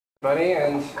Buddy,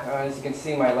 and as you can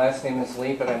see, my last name is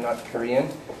Lee, but I'm not Korean.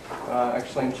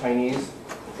 Actually, I'm Chinese.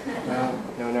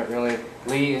 No, not really.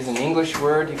 Lee is an English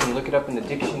word. You can look it up in the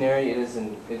dictionary. It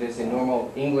is a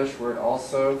normal English word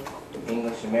also,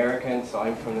 English American. So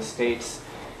I'm from the States,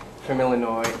 from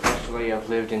Illinois. Actually, I've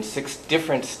lived in 6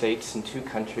 different states in 2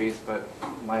 countries, but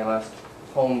my last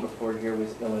home before here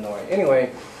was Illinois.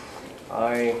 Anyway,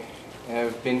 I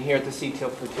have been here at the CTL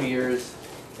for 2 years.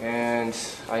 And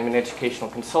I'm an educational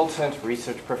consultant,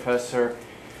 research professor,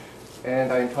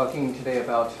 and I'm talking today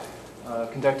about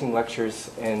conducting lectures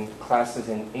and classes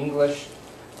in English.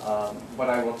 What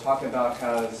I will talk about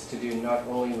has to do not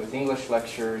only with English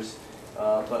lectures,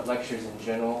 but lectures in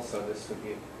general, so this would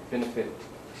be a benefit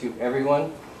to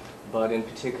everyone. But in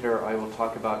particular, I will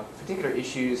talk about particular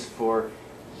issues for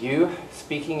you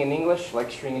speaking in English,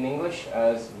 lecturing in English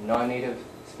as non-native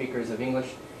speakers of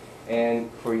English, and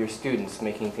for your students,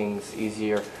 making things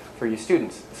easier for your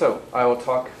students. So I will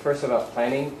talk first about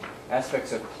planning,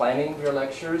 aspects of planning your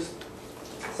lectures.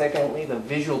 Secondly, the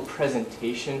visual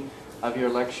presentation of your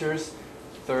lectures.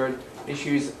 Third,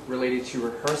 issues related to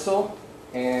rehearsal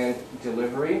and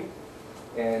delivery.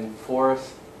 And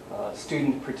fourth,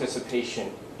 student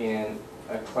participation in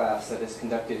a class that is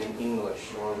conducted in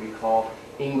English, or we call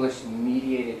English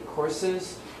mediated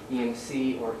courses,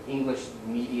 EMC, or English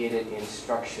mediated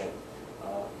instruction,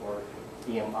 or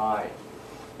EMI.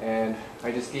 And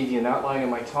I just gave you an outline of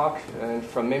my talk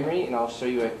from memory, and I'll show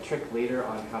you a trick later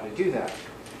on how to do that.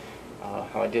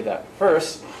 How I did that.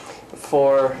 First,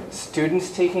 for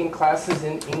students taking classes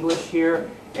in English here,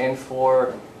 and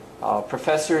for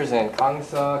professors and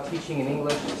강사 teaching in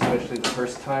English, especially the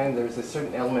first time, there's a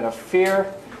certain element of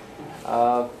fear,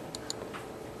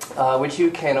 which you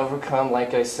can overcome,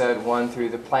 like I said, one, through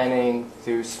the planning,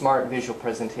 through smart visual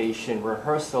presentation,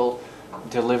 rehearsal,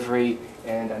 delivery,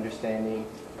 and understanding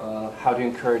how to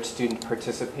encourage student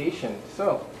participation.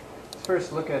 So, let's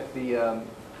first look at the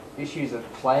issues of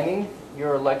planning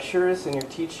your lectures and your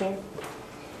teaching.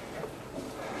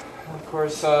 Of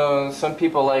course, some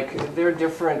people there are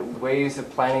different ways of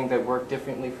planning that work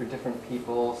differently for different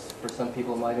people. For some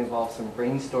people, it might involve some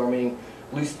brainstorming,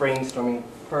 loose brainstorming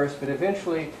first, but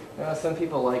eventually, some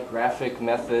people like graphic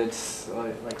methods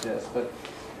like this. But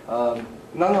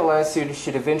nonetheless, you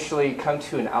should eventually come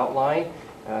to an outline,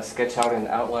 sketch out an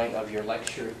outline of your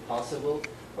lecture if possible.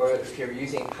 Or if you're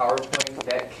using PowerPoint,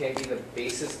 that can be the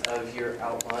basis of your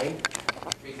outline,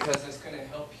 because it's going to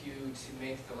help you to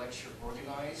make the lecture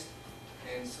organized,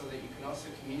 and so that you can also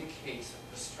communicate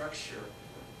the structure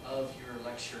of your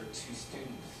lecture to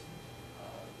students.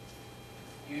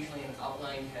 Usually an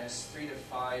outline has 3 to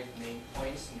 5 main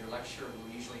points, and your lecture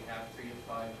will usually have 3 to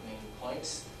 5 main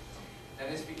points.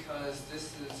 That is because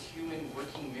this is human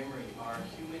working memory. Our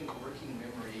human working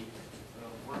memory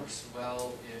works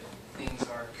well if things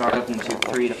are cut up into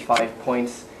 3 to 5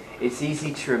 points. It's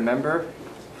easy to remember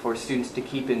for students to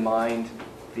keep in mind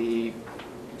the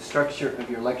structure of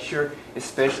your lecture,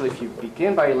 especially if you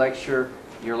begin by your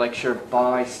lecture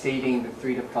by stating the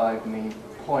 3 to 5 main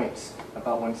points,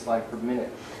 about 1 slide per minute.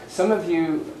 Some of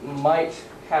you might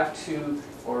have to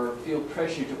or feel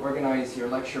pressure to organize your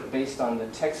lecture based on the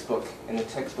textbook and the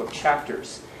textbook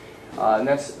chapters, and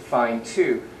that's fine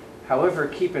too. However,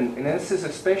 and this is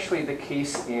especially the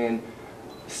case in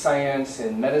science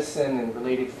and medicine and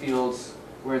related fields,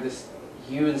 where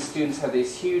you and students have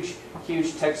these huge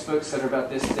textbooks that are about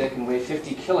this thick and weigh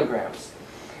 50 kilograms.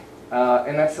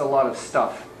 And that's a lot of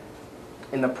stuff.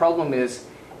 And the problem is,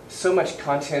 so much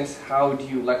content, how do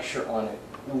you lecture on it?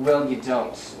 Well, you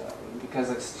don't, because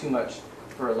it's too much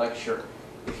for a lecture.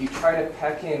 If you try to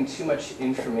pack in too much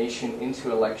information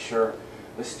into a lecture,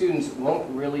 the students won't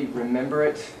really remember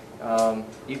it.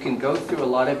 You can go through a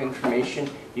lot of information,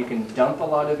 you can dump a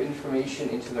lot of information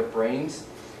into their brains,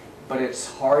 but it's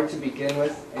hard to begin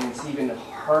with, and it's even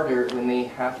harder when they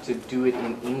have to do it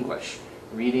in English,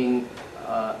 reading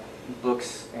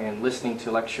books and listening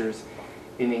to lectures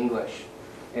in English.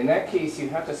 In that case, you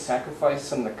have to sacrifice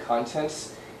some of the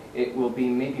contents. It will be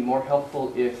maybe more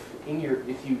helpful if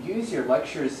you use your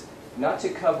lectures not to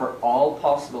cover all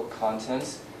possible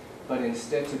contents, but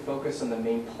instead to focus on the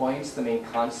main points, the main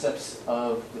concepts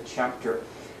of the chapter.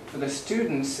 For the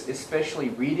students, especially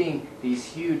reading these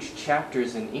huge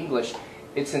chapters in English,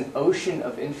 it's an ocean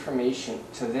of information.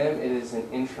 To them, it is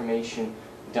an information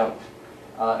dump,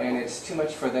 and it's too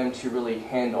much for them to really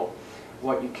handle.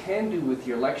 What you can do with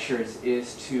your lectures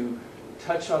is to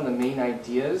touch on the main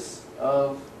ideas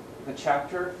of the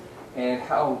chapter and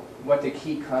what the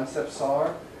key concepts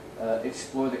are,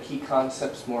 explore the key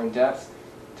concepts more in depth,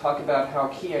 talk about how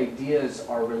key ideas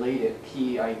are related.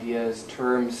 Key ideas,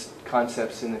 terms,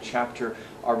 concepts in the chapter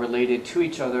are related to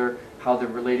each other, how they're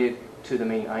related to the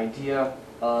main idea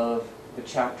of the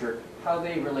chapter, how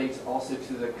they relate also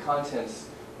to the contents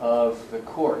of the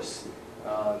course.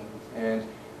 And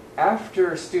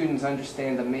after students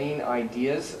understand the main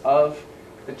ideas of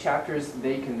the chapters,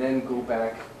 they can then go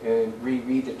back and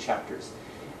reread the chapters.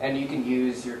 And you can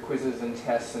use your quizzes and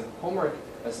tests and homework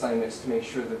assignments to make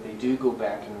sure that they do go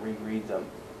back and reread them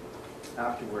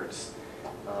afterwards.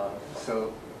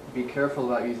 So be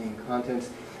careful about using contents.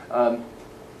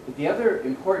 The other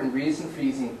important reason for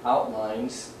using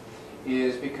outlines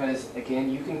is because,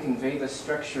 again, you can convey the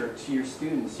structure to your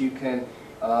students. You can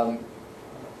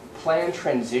plan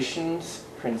transitional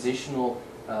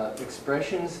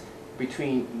expressions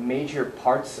between major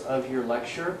parts of your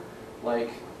lecture.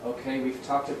 Like, okay, we've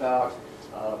talked about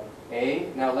A.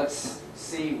 Now let's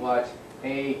see what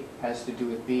A has to do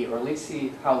with B, or let's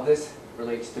see how this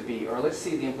relates to B, or let's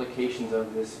see the implications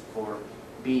of this for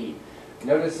B.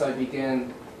 Notice I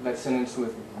began that sentence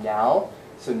with now.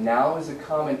 So now is a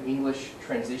common English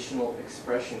transitional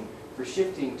expression for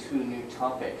shifting to a new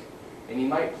topic. And you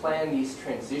might plan these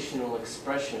transitional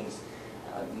expressions.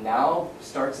 Now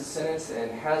starts a sentence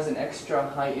and has an extra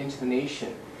high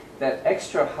intonation. That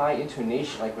extra high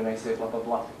intonation, like when I say blah, blah,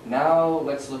 blah. Now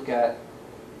let's look at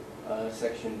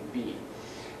section B.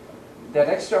 That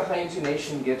extra high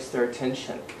intonation gets their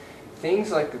attention.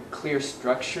 Things like a clear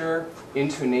structure,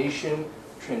 intonation,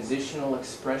 transitional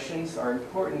expressions are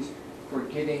important for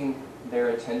getting their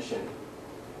attention.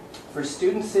 For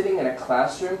students sitting in a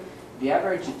classroom, the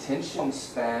average attention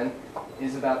span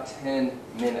is about 10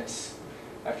 minutes.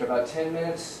 After about 10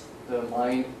 minutes, the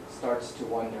mind starts to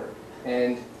wander,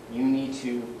 and you need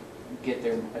to get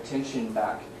their attention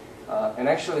back. And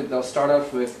actually, they'll start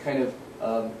off with kind of,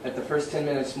 at the first 10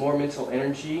 minutes, more mental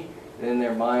energy, then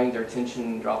their mind, their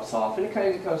attention drops off, and it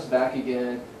kind of comes back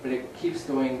again, but it keeps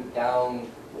going down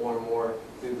more and more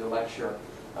through the lecture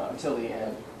until the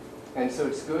end. And so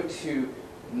it's good to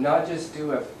not just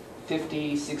do a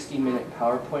 50, 60-minute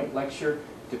PowerPoint lecture,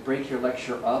 to break your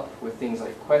lecture up with things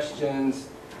like questions,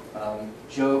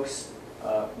 jokes,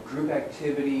 group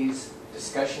activities,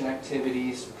 discussion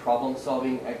activities,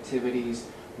 problem-solving activities,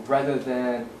 rather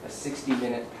than a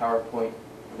 60-minute PowerPoint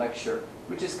lecture,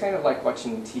 which is kind of like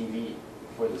watching TV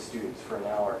for the students for an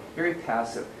hour. Very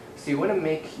passive. So you want to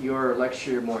make your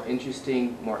lecture more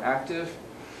interesting, more active.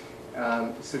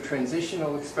 So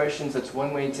transitional expressions, that's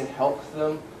one way to help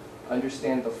them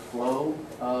understand the flow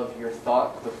of your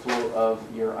thought, the flow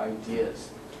of your ideas.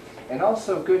 And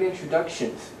also good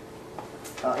introductions.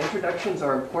 Introductions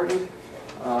are important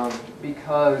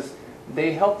because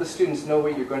they help the students know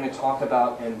what you're going to talk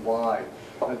about and why.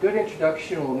 A good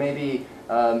introduction will maybe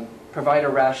provide a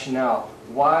rationale.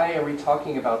 Why are we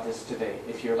talking about this today?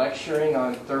 If you're lecturing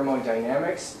on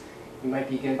thermodynamics, you might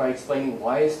begin by explaining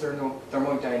why is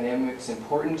thermodynamics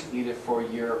important, either for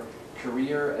your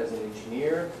career as an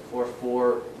engineer or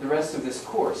for the rest of this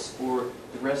course or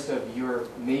the rest of your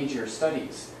major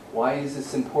studies. Why is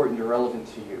this important or relevant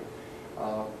to you?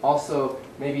 Also,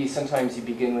 maybe sometimes you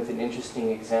begin with an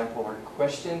interesting example or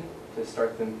question to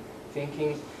start them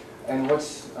thinking. And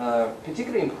what's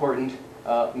particularly important,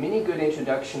 many good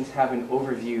introductions have an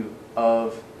overview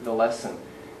of the lesson.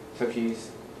 So if you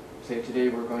say today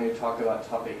we're going to talk about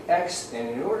topic X, and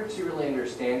in order to really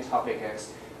understand topic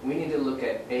X, we need to look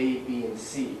at A, B, and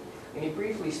C. And you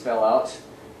briefly spell out,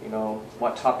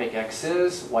 what topic X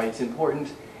is, why it's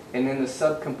important, and then the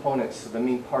subcomponents, so the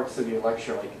main parts of your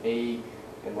lecture, like A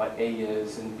and what A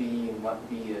is, and B and what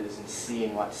B is, and C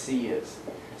and what C is.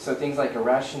 So things like a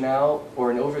rationale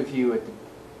or an overview at the,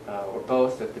 or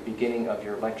both at the beginning of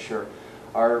your lecture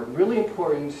are really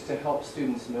important to help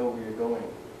students know where you're going.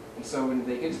 And so when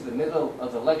they get to the middle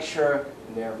of the lecture,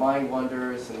 and their mind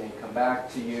wanders, and they come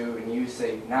back to you, and you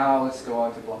say, now let's go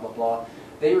on to blah, blah, blah,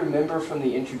 they remember from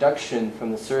the introduction,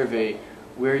 from the survey,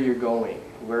 where you're going,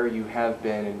 where you have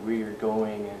been, and where you're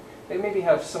going. And they maybe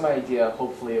have some idea,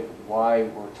 hopefully, of why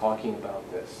we're talking about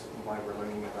this, and why we're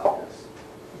learning about this.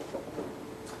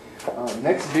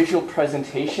 Next, visual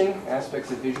presentation,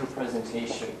 aspects of visual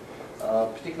presentation,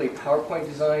 particularly PowerPoint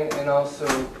design, and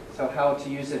also so how to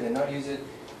use it and not use it.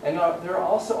 And there are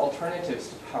also alternatives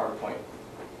to PowerPoint.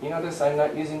 You notice I'm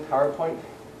not using PowerPoint.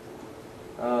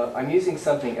 I'm using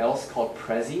something else called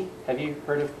Prezi. Have you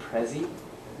heard of Prezi?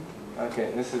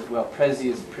 Okay, Prezi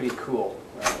is pretty cool.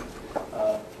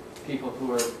 People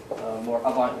who are more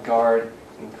avant-garde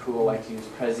and cool like to use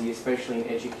Prezi, especially in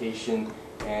education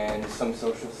and some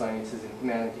social sciences and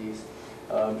humanities.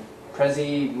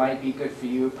 Prezi might be good for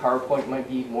you. PowerPoint might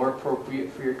be more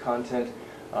appropriate for your content.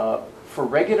 For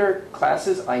regular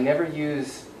classes, I never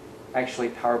use actually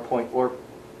PowerPoint or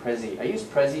Prezi. I use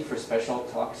Prezi for special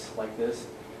talks like this,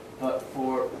 but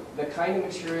for the kind of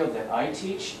material that I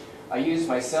teach, I use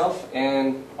myself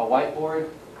and a whiteboard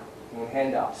and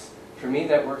handouts. For me,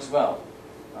 that works well.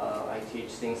 I teach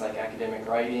things like academic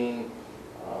writing,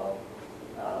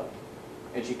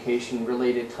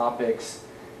 education-related topics,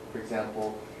 for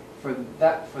example. For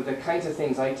the kinds of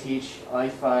things I teach, I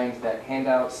find that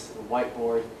handouts, the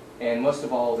whiteboard, and most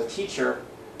of all, the teacher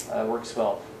works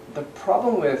well. The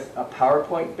problem with a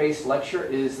PowerPoint-based lecture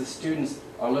is the students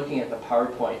are looking at the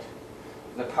PowerPoint.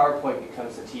 The PowerPoint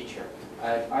becomes the teacher.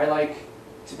 I like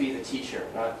to be the teacher,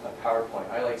 not a PowerPoint.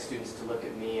 I like students to look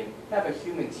at me and have a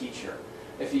human teacher.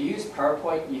 If you use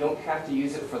PowerPoint, you don't have to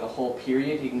use it for the whole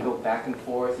period. You can go back and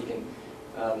forth. You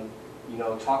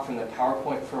can talk from the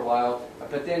PowerPoint for a while,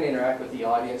 but then interact with the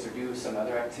audience or do some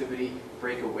other activity,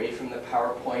 break away from the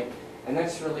PowerPoint, and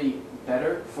that's really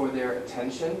better for their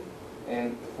attention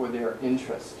and for their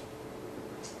interest,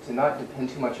 to not depend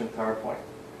too much on PowerPoint.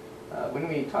 When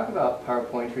we talk about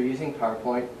PowerPoint, we're using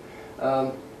PowerPoint.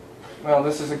 Well,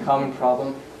 this is a common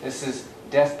problem. This is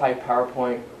death by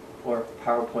PowerPoint or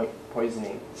PowerPoint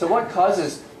poisoning. So what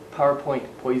causes PowerPoint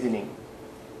poisoning?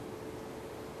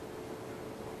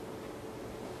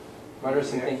 What are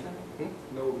some things?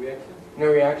 No reaction? No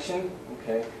reaction?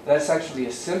 Okay. That's actually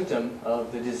a symptom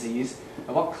of the disease.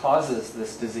 And what causes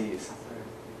this disease?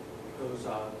 Because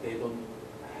they don't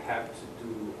have to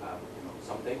do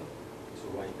something,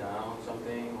 to write down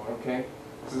something. Or okay.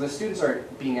 So the students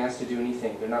aren't being asked to do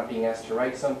anything. They're not being asked to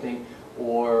write something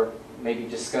or maybe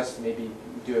discuss, maybe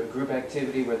do a group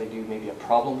activity where they do maybe a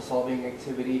problem-solving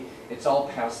activity. It's all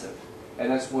passive.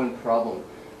 And that's one problem,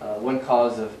 one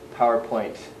cause of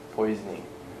PowerPoint poisoning.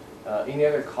 Any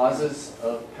other causes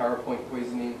of PowerPoint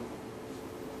poisoning?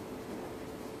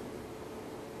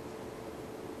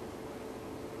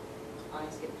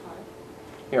 Eyes get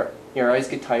tired. Your eyes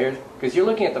get tired because you're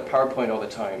looking at the PowerPoint all the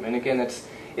time. And again,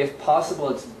 if possible,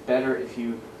 it's better if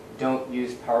you don't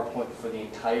use PowerPoint for the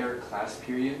entire class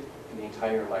period, for the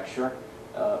entire lecture.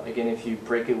 Again, if you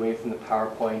break away from the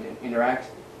PowerPoint and interact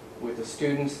with the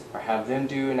students or have them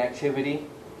do an activity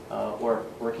or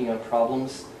working on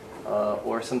problems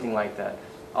or something like that.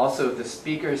 Also, if the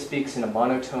speaker speaks in a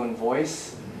monotone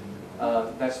voice,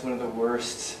 that's one of the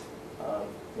worst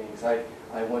things.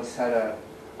 I once had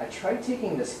I tried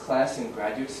taking this class in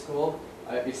graduate school.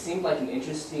 It seemed like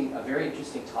a very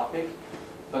interesting topic,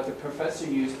 but the professor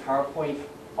used PowerPoint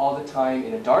all the time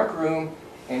in a dark room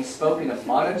and spoke in a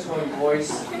monotone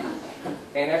voice.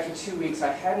 And after 2 weeks,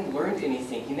 I hadn't learned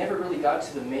anything. He never really got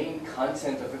to the main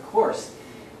content of the course.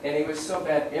 And it was so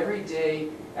bad. Every day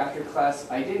after class,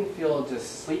 I didn't feel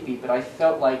just sleepy, but I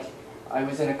felt like I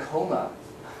was in a coma.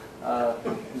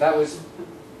 That was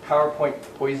PowerPoint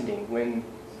poisoning when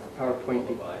PowerPoint...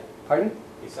 Lullaby. Pardon?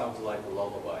 It sounds like a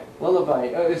lullaby. Lullaby.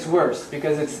 It's worse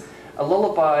because a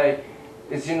lullaby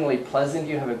is generally pleasant.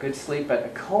 You have a good sleep, but a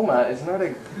coma is not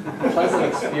a pleasant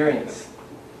experience.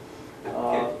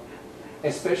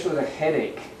 Especially with a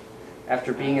headache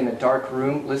after being in a dark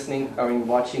room,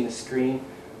 watching the screen.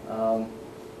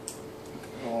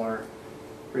 Or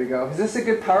here you go. Is this a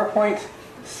good PowerPoint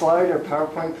slide or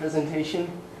PowerPoint presentation?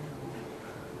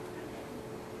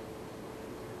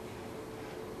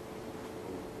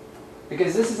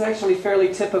 Because this is actually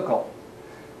fairly typical.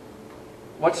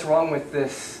 What's wrong with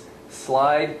this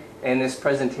slide and this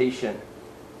presentation?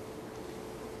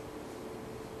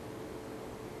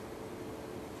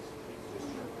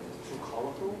 Too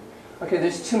colorful? Okay,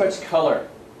 there's too much color.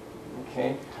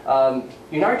 Okay,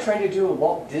 you're not trying to do a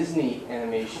Walt Disney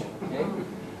animation. Okay?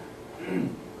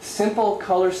 Simple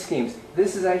color schemes.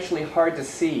 This is actually hard to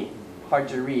see, hard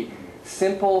to read.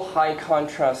 Simple, high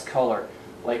contrast color,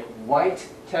 like white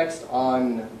text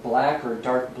on black or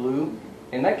dark blue.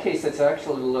 In that case, it's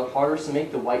actually a little harder, so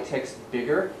make the white text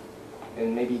bigger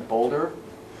and maybe bolder.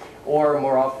 Or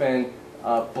more often,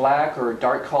 black or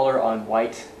dark color on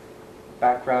white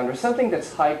background, or something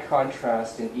that's high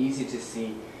contrast and easy to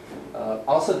see.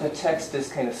 Also, the text is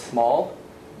kind of small.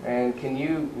 And can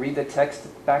you read the text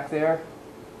back there?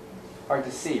 Hard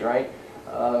to see, right?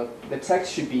 The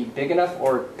text should be big enough,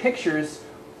 or pictures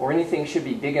or anything should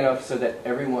be big enough so that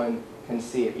everyone can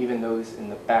see it, even those in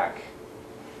the back.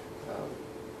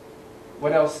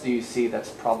 What else do you see that's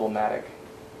problematic?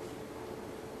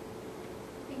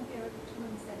 I think there are too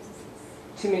many sentences.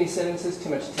 Too many sentences, too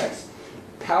much text.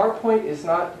 PowerPoint is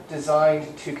not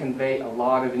designed to convey a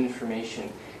lot of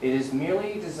information. It is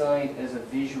merely designed as a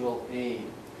visual aid.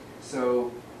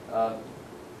 So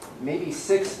maybe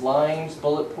 6 lines,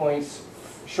 bullet points,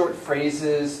 short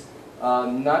phrases,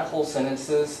 Not whole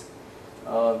sentences,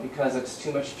 because it's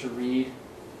too much to read.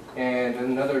 And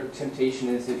another temptation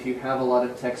is if you have a lot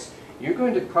of text, you're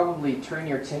going to probably turn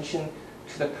your attention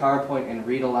to the PowerPoint and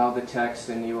read aloud the text,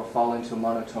 and you will fall into a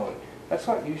monotone. That's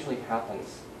what usually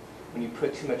happens when you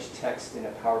put too much text in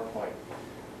a PowerPoint.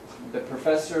 The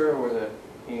professor or the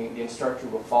instructor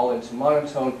will fall into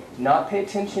monotone, not pay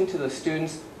attention to the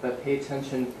students, but pay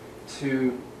attention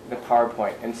to the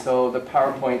PowerPoint. And so the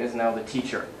PowerPoint is now the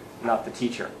teacher, not the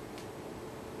teacher.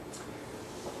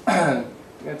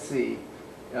 Let's see.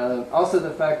 Also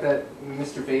the fact that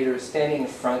Mr. Vader is standing in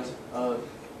front of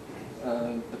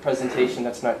the presentation,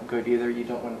 that's not good either. You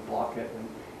don't want to block it. And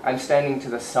I'm standing to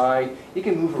the side. You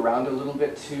can move around a little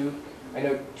bit too. I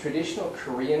know traditional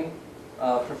Korean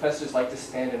professors like to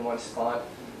stand in one spot.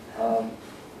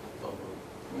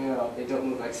 You know, they don't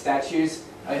move like statues.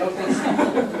 I don't think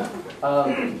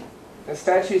a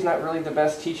statue is not really the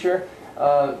best teacher.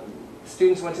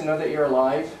 Students want to know that you're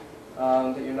alive,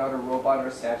 that you're not a robot or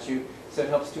a statue, so it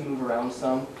helps to move around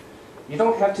some. You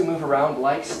don't have to move around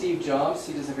like Steve Jobs.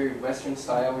 He does a very Western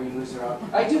style where he moves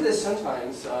around. I do this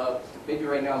sometimes. Maybe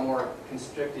right now I'm more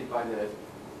constricted by the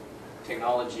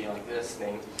technology like this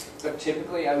thing. But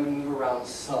typically I would move around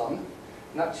some.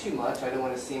 Not too much. I don't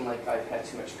want to seem like I've had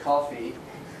too much coffee.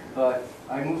 But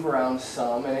I move around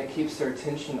some, and it keeps their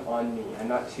attention on me. I'm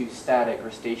not too static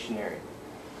or stationary.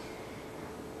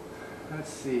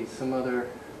 Let's see, some other...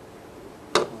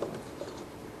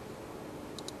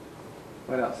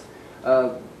 What else?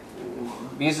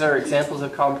 These are examples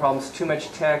of common problems. Too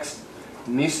much text,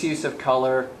 misuse of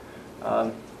color.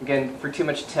 Again, for too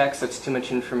much text, that's too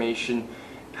much information.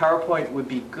 PowerPoint would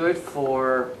be good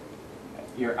for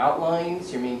your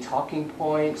outlines, your main talking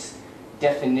points,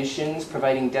 definitions,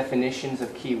 providing definitions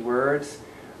of key words,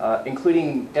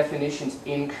 including definitions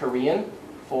in Korean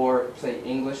for, say,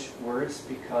 English words,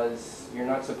 because you're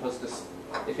not supposed to,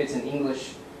 if it's an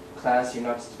English class, you're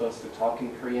not supposed to talk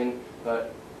in Korean,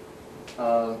 but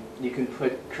you can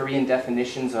put Korean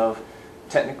definitions of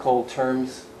technical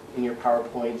terms in your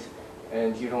PowerPoint,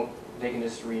 and they can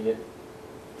just read it.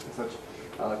 Such,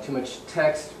 too much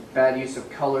text, bad use of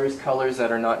colors, colors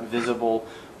that are not visible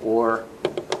or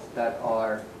that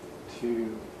are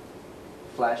too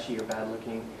flashy or bad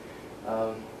looking.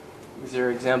 These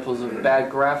are examples of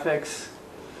bad graphics.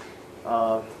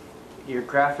 Your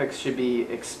graphics should be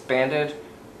expanded,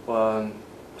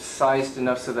 sized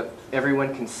enough so that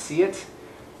everyone can see it.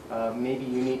 Maybe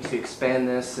you need to expand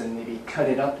this and maybe cut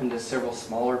it up into several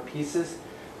smaller pieces.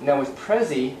 Now with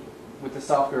Prezi, with the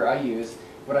software I use,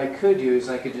 what I could do is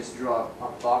I could just draw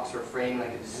a box or a frame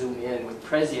and I could zoom in. With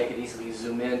Prezi I could easily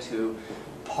zoom into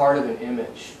part of an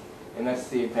image. And that's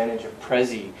the advantage of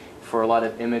Prezi for a lot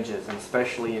of images, and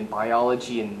especially in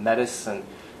biology and medicine.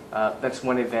 That's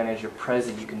one advantage of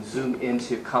Prezi. You can zoom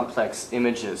into complex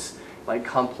images, like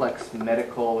complex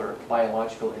medical or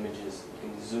biological images. You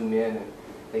can zoom in and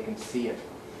they can see it.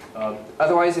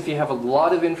 Otherwise, if you have a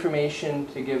lot of information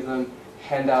to give them,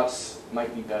 handouts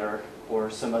might be better, or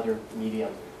some other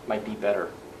medium might be better.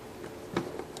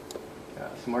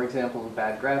 Some more examples of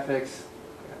bad graphics.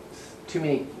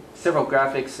 Several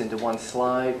graphics into one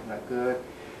slide, not good.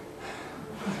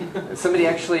 Somebody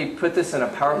actually put this in a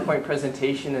PowerPoint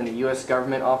presentation in the US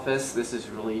government office. This is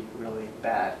really, really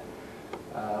bad.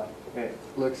 It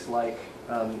looks like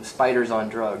spiders on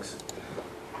drugs.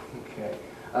 Okay.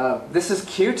 This is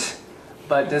cute,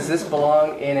 but does this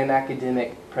belong in an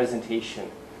academic presentation?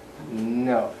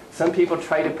 No. Some people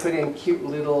try to put in cute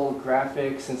little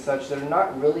graphics and such that are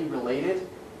not really related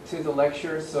to the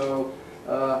lecture, so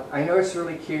I know it's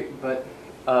really cute, but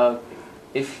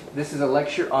if this is a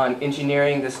lecture on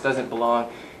engineering, this doesn't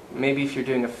belong. Maybe if you're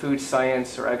doing a food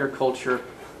science or agriculture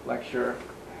lecture,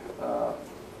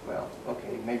 well,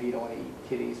 okay, maybe you don't want to eat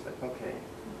kitties, but okay,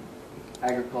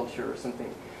 agriculture or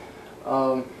something.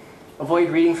 Avoid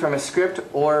reading from a script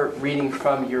or reading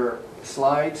from your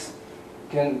slides.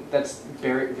 Again, that's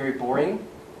very, very boring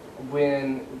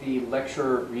when the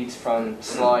lecturer reads from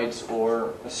slides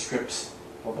or a script,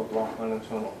 blah, blah, blah,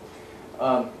 monotonal.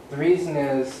 The reason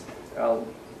is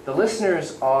the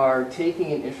listeners are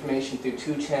taking in information through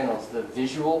two channels, the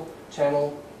visual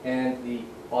channel and the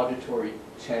auditory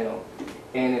channel.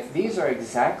 And if these are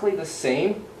exactly the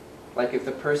same, like if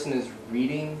the person is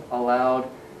reading aloud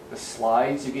the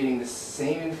slides, you're getting the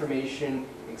same information,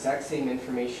 exact same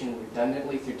information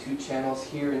redundantly through two channels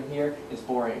here and here, it's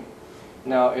boring.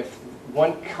 Now if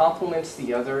one complements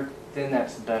the other, then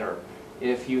that's better.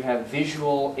 If you have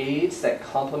visual aids that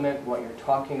complement what you're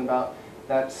talking about,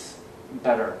 that's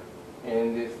better.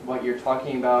 And if what you're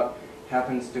talking about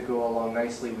happens to go along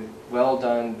nicely with well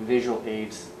done visual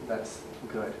aids, that's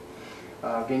good.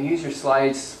 Again, use your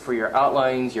slides for your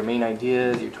outlines, your main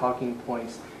ideas, your talking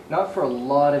points. Not for a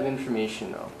lot of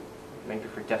information, though. Maybe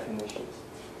for definitions.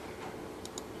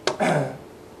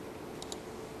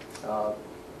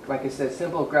 Like I said,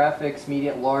 simple graphics,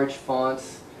 medium, large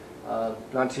fonts,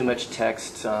 not too much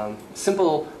text.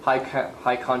 Simple,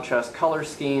 high contrast color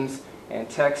schemes, and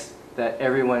text that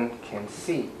everyone can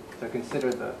see. So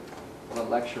consider the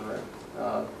lecture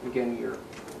room. Again, your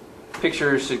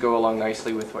pictures should go along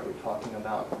nicely with what you're talking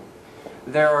about.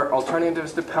 There are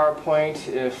alternatives to PowerPoint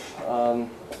if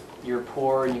you're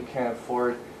poor and you can't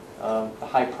afford the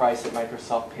high price that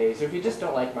Microsoft pays. Or if you just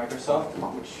don't like Microsoft,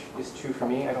 which is true for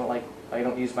me, I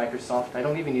don't use Microsoft. I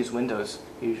don't even use Windows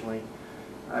usually.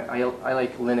 I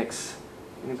like Linux.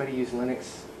 Anybody use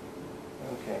Linux?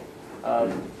 Okay.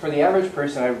 For the average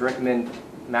person, I would recommend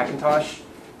Macintosh,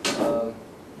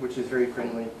 which is very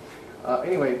friendly.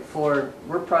 Anyway, for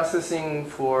word processing,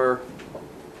 for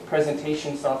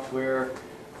presentation software,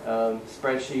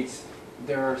 spreadsheets,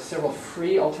 there are several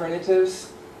free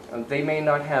alternatives. They may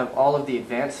not have all of the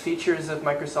advanced features of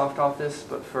Microsoft Office,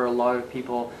 but for a lot of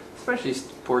people, especially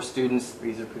poor students,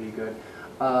 these are pretty good.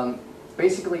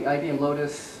 Basically, IBM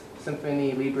Lotus,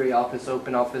 Symphony, LibreOffice,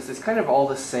 OpenOffice, it's kind of all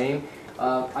the same.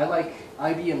 I like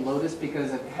IBM Lotus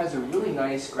because it has a really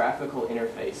nice graphical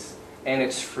interface, and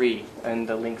it's free, and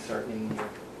the links are in your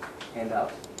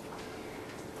handout.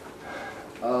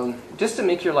 Just to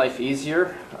make your life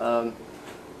easier,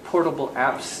 portable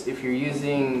apps, if you're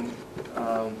using,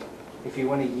 if you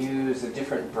want to use a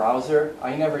different browser,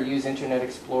 I never use Internet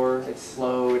Explorer. It's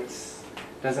slow, it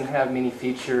doesn't have many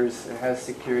features, it has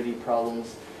security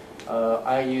problems.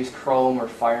 I use Chrome or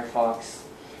Firefox.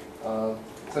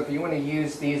 So if you want to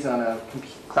use these on a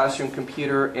classroom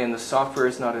computer and the software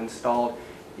is not installed,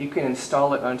 you can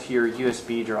install it onto your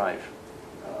USB drive.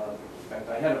 In fact,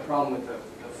 I had a problem with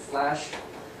the flash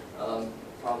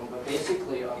problem, but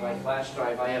basically on my flash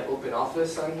drive I have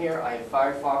OpenOffice on here, I have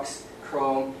Firefox,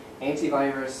 Chrome,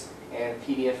 antivirus, and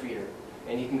PDF reader.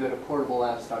 And you can go to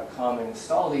portableapps.com and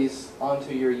install these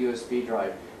onto your USB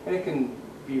drive. And it can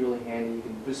be really handy. You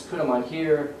can just put them on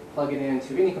here, plug it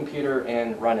into any computer,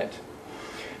 and run it.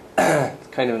 It's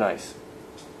kind of nice.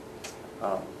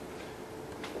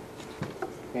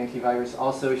 Antivirus.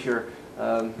 Also, if you're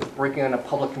working on a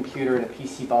public computer in a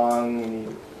PC bong and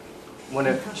you want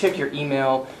to check your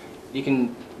email, you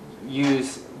can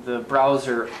use the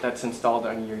browser that's installed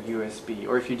on your USB.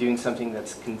 Or if you're doing something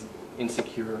that's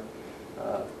insecure,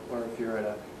 or if you're at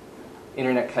an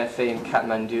internet cafe in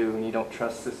Kathmandu and you don't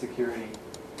trust the security.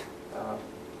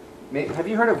 Have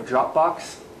you heard of Dropbox?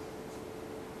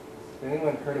 Has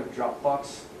anyone heard of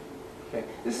Dropbox? Okay.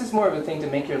 This is more of a thing to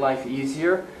make your life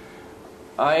easier.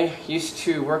 I used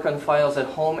to work on files at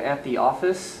home at the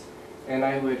office, and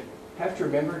I would have to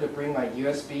remember to bring my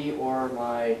USB or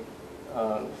my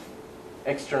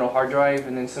external hard drive,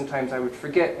 and then sometimes I would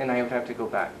forget and I would have to go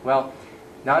back. Well,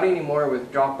 not anymore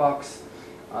with Dropbox.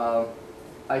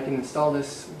 I can install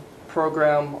this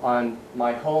program on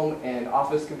my home and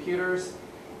office computers,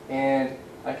 and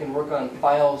I can work on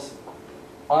files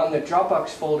on the Dropbox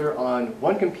folder on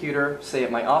one computer, say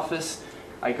at my office.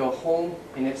 I go home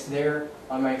and it's there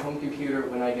on my home computer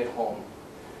when I get home.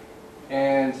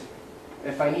 And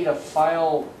if I need a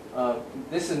file,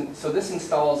 this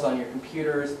installs on your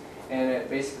computers, and it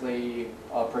basically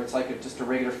operates like just a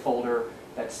regular folder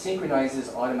that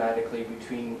synchronizes automatically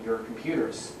between your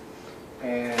computers.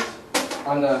 And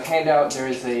on the handout there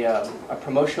is a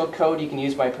promotional code. You can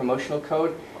use my promotional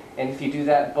code, and if you do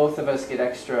that, both of us get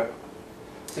extra.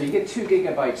 So you get 2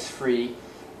 gigabytes free,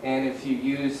 and if you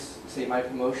use, say, my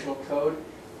promotional code,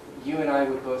 you and I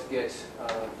would both get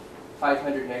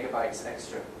 500 megabytes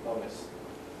extra bonus.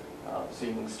 So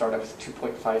you can start out with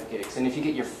 2.5 gigs. And if you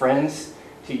get your friends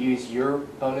to use your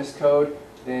bonus code,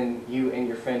 then you and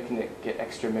your friend can get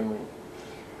extra memory.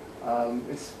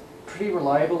 It's pretty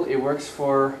reliable. It works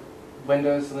for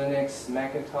Windows, Linux,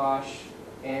 Macintosh,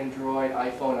 Android,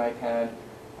 iPhone, iPad.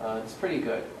 It's pretty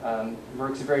good.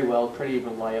 Works very well, pretty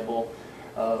reliable.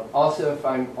 Also, if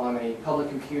I'm on a public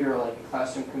computer, like a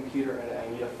classroom computer, and I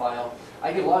need a file,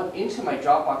 I can log into my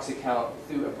Dropbox account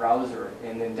through a browser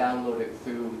and then download it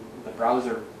through the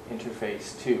browser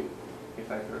interface too,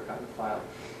 if I've forgotten a file.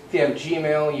 If you have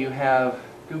Gmail, you have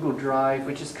Google Drive,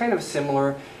 which is kind of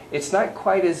similar. It's not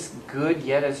quite as good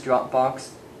yet as Dropbox,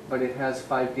 but it has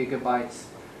 5 gigabytes.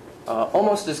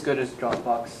 Almost as good as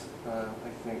Dropbox, I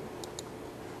think.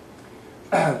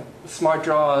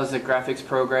 SmartDraw is a graphics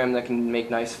program that can make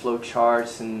nice flow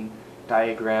charts and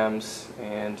diagrams,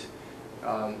 and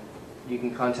you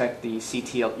can contact the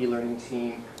CTL e-learning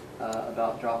team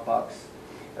about Dropbox.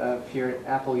 If you're an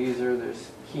Apple user, there's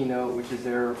Keynote, which is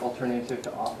their alternative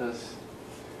to Office.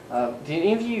 Do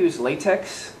any of you use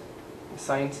LaTeX?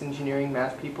 Science, engineering,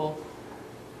 math people?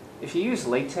 If you use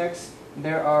LaTeX,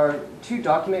 there are 2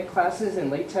 document classes in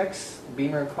LaTeX,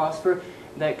 Beamer and Prosper,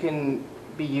 that can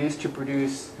be used to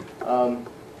produce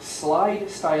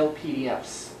slide-style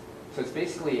PDFs. So it's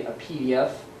basically a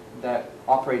PDF that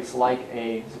operates like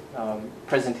a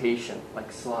presentation,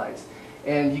 like slides.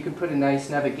 And you can put a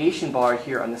nice navigation bar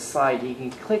here on the side. You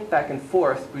can click back and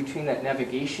forth between that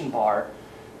navigation bar,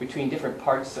 between different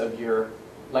parts of your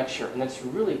lecture. And that's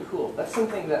really cool. That's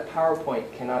something that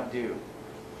PowerPoint cannot do.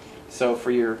 So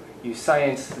for you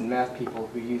science and math people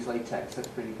who use LaTeX, that's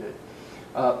pretty good.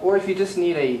 Or if you just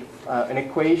need an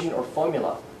equation or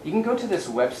formula, you can go to this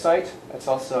website. That's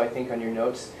also, I think, on your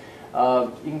notes.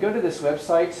 You can go to this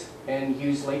website and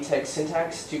use LaTeX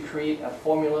syntax to create a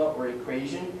formula or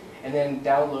equation, and then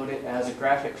download it as a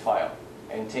graphic file.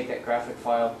 And take that graphic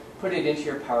file, put it into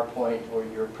your PowerPoint or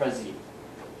your Prezi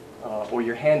or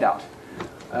your handout.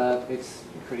 It's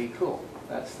pretty cool.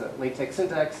 That's the LaTeX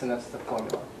syntax, and that's the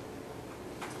formula.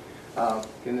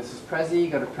 Again, this is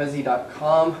Prezi. Go to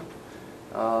prezi.com.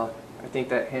 I think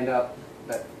that handout,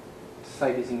 that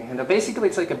site is in your handout. Basically,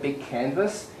 it's like a big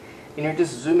canvas, and you're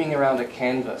just zooming around a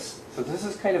canvas. So this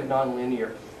is kind of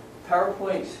non-linear.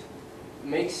 PowerPoint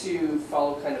makes you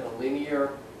follow kind of a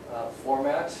linear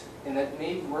format, and that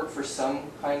may work for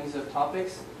some kinds of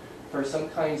topics. For some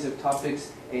kinds of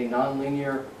topics, a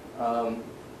non-linear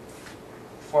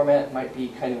format might be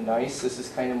kind of nice. This is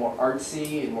kind of more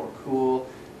artsy and more cool.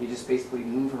 You just basically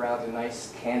move around a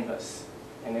nice canvas.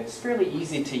 And it's fairly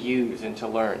easy to use and to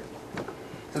learn.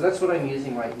 So that's what I'm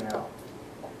using right now.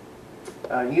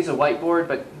 Use a whiteboard,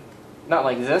 but not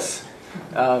like this.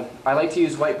 I like to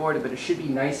use whiteboard, but it should be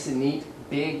nice and neat,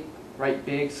 big, right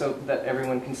big, so that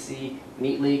everyone can see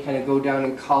neatly. Kind of go down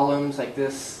in columns like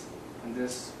this and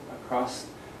this across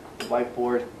the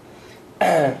whiteboard,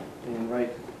 and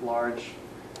write large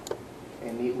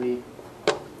and neatly.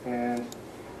 And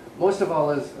most of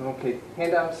all is, okay,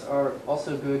 handouts are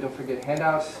also good. Don't forget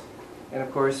handouts. And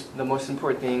of course, the most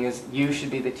important thing is you should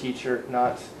be the teacher,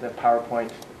 not the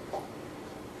PowerPoint.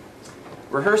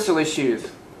 Rehearsal issues,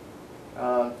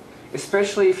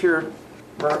 especially if you're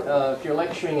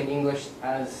lecturing in English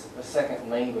as a second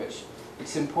language.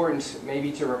 It's important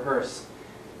maybe to rehearse.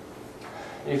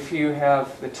 If you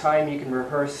have the time, you can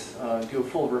rehearse, do a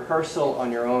full rehearsal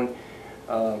on your own,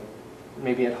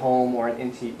 maybe at home or an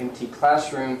empty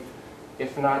classroom.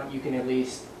 If not, you can at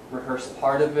least rehearse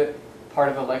part of it, part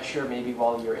of a lecture, maybe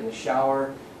while you're in the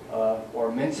shower,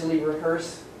 or mentally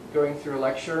rehearse going through a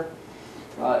lecture.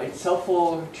 It's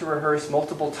helpful to rehearse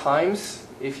multiple times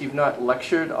if you've not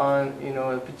lectured on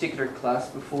a particular class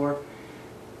before.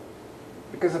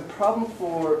 Because a problem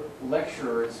for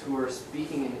lecturers who are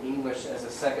speaking in English as a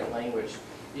second language,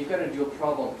 you've got a dual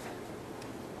problem.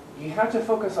 You have to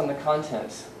focus on the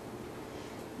content,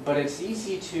 but it's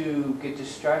easy to get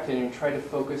distracted and try to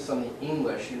focus on the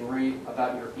English and worry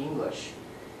about your English.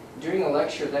 During a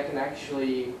lecture, that can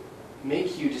actually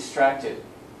make you distracted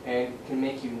and can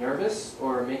make you nervous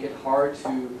or make it hard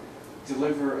to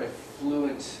deliver a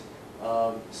fluent,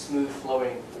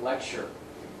 smooth-flowing lecture.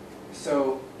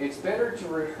 So it's better to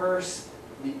rehearse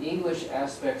the English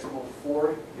aspects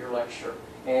before your lecture.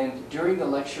 And during the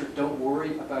lecture, don't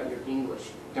worry about your English.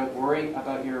 Don't worry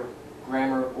about your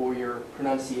grammar or your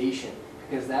pronunciation,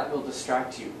 because that will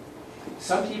distract you.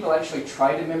 Some people actually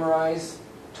try to memorize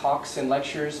talks and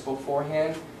lectures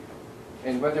beforehand,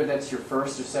 and whether that's your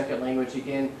first or second language,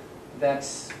 again,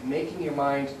 that's making your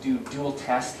mind do dual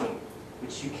tasking,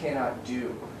 which you cannot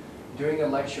do. During a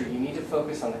lecture, you need to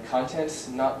focus on the contents,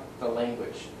 not the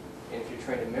language. And if you're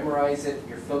trying to memorize it,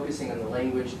 you're focusing on the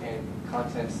language and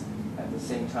contents at the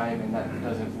same time, and that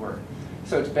doesn't work.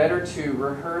 So it's better to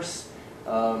rehearse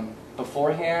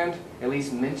beforehand, at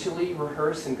least mentally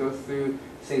rehearse and go through,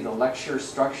 say, the lecture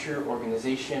structure,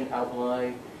 organization,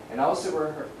 outline, and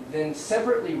also then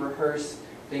separately rehearse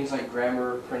things like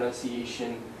grammar,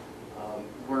 pronunciation,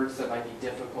 words that might be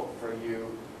difficult for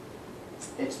you.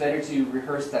 It's better to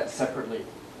rehearse that separately.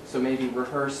 So maybe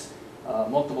rehearse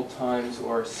multiple times,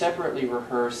 or separately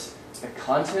rehearse the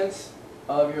contents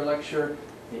of your lecture,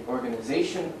 the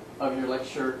organization of your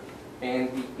lecture, and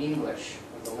the English,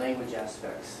 or the language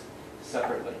aspects,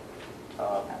 separately,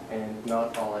 and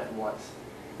not all at once.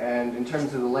 And in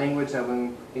terms of the language, that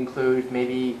will include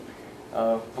maybe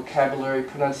vocabulary,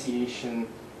 pronunciation,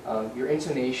 your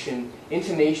intonation.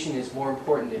 Intonation is more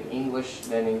important in English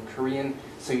than in Korean,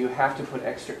 so you have to put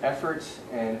extra effort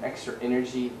and extra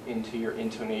energy into your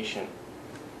intonation.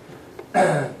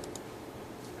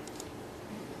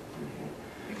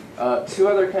 Two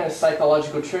other kind of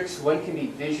psychological tricks. One can be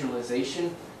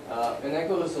visualization, and that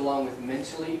goes along with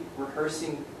mentally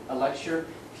rehearsing a lecture.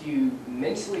 If you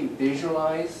mentally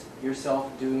visualize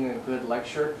yourself doing a good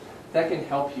lecture, that can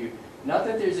help you. Not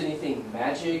that there's anything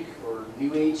magic or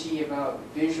new agey about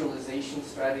visualization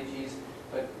strategies,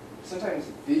 but sometimes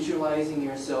visualizing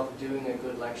yourself doing a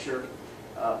good lecture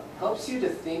helps you to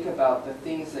think about the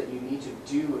things that you need to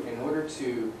do in order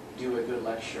to do a good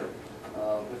lecture.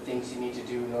 The things you need to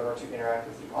do in order to interact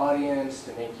with the audience,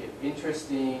 to make it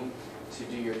interesting, to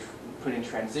do put in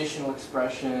transitional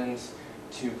expressions,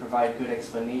 to provide good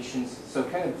explanations. So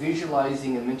kind of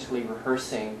visualizing and mentally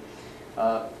rehearsing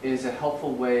is a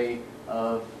helpful way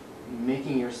of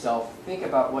making yourself think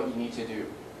about what you need to do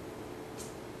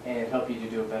and help you to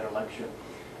do a better lecture.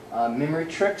 Memory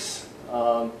tricks.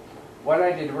 What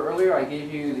I did earlier, I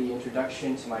gave you the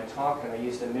introduction to my talk and I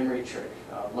used a memory trick,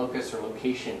 locus or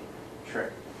location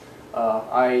trick.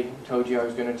 I told you I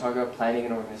was going to talk about planning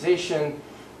and organization,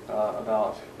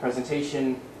 about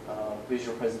presentation,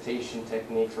 visual presentation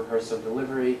techniques, rehearsal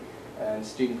delivery, and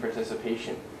student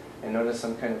participation. And notice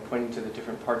I'm kind of pointing to the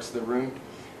different parts of the room.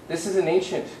 This is an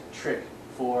ancient trick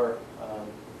for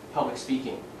public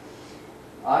speaking.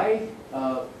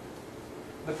 The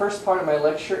first part of my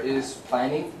lecture is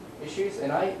planning issues,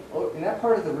 and in that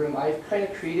part of the room I've kind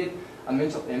of created a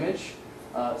mental image,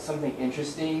 something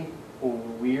interesting or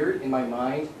weird in my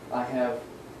mind. I have,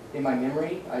 in my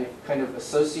memory, I've kind of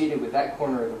associated with that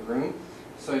corner of the room.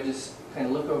 So I just kind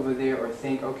of look over there or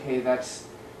think, okay, that's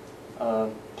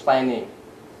planning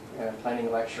a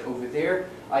lecture. Over there,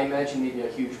 I imagine maybe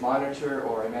a huge monitor,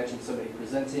 or I imagine somebody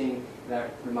presenting. That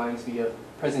reminds me of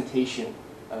presentation,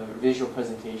 visual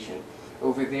presentation.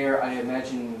 Over there, I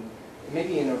imagine,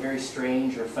 maybe in a very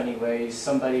strange or funny way,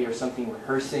 somebody or something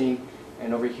rehearsing.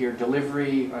 And over here,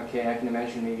 delivery. Okay, I can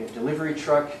imagine maybe a delivery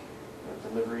truck, or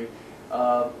delivery.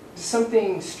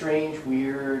 Something strange,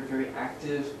 weird, very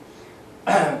active.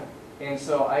 And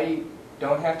so I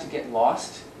don't have to get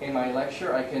lost in my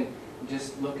lecture. I can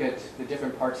just look at the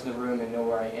different parts of the room and know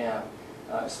where I am.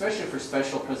 Especially for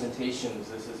special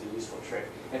presentations, this is a useful trick.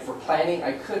 And for planning,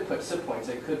 I could put subpoints.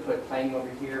 I could put planning over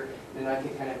here, then I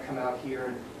could kind of come out here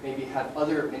and maybe have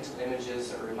other mental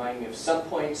images that remind me of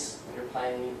subpoints under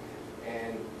planning,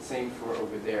 and same for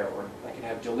over there. Or I can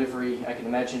have delivery. I can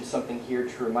imagine something here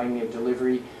to remind me of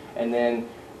delivery, and then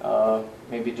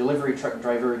maybe a delivery truck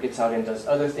driver gets out and does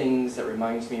other things that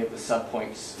reminds me of the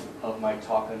subpoints of my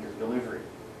talk under delivery.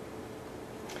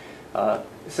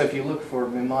 So if you look for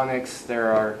mnemonics,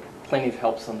 there are plenty of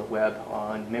helps on the web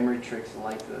on memory tricks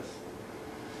like this.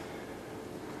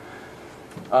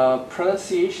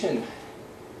 Pronunciation.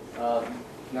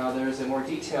 Now there's a more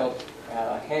detailed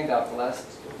handout, the last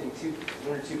I think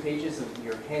one or two pages of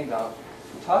your handout.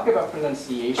 Talk about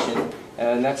pronunciation,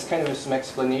 and that's kind of some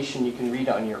explanation you can read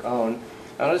on your own.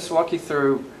 I'll just walk you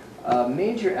through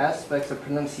major aspects of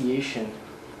pronunciation,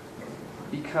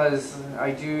 because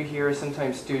I do hear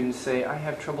sometimes students say, I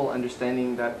have trouble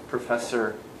understanding that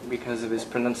professor because of his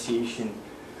pronunciation.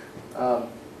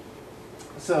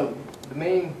 So the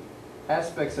main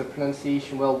aspects of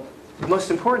pronunciation, well, the most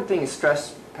important thing is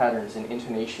stress patterns and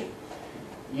intonation.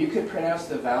 You could pronounce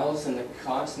the vowels and the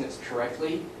consonants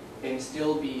correctly and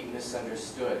still be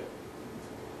misunderstood.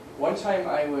 One time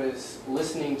I was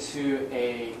listening to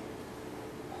a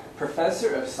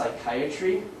professor of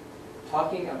psychiatry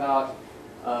talking about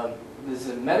there's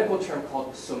a medical term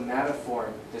called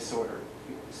somatoform disorder,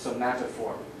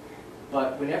 somatoform.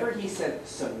 But whenever he said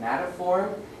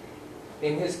somatoform,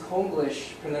 in his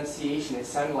Konglish pronunciation, it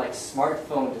sounded like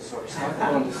smartphone disorder,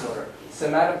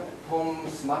 Somatoform,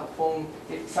 smartphone,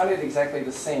 it sounded exactly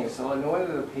the same. So no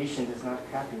wonder the patient is not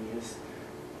happy.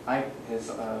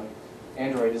 His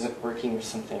Android isn't working or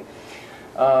something.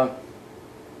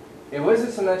 It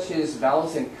wasn't so much his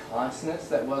vowels and consonants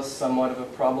that was somewhat of a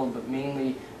problem, but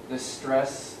mainly the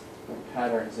stress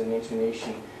patterns and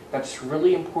intonation. That's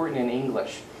really important in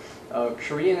English.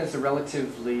 Korean is a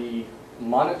relatively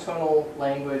monotonal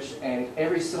language, and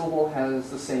every syllable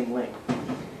has the same length.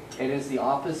 It is the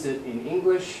opposite in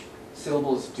English.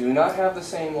 Syllables do not have the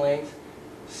same length.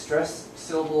 Stress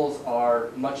syllables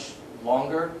are much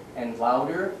longer and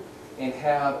louder and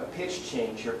have a pitch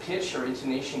change. Your pitch or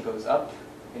intonation goes up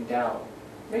and down.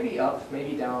 Maybe up,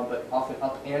 maybe down, but often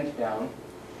up and down.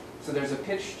 So there's a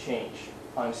pitch change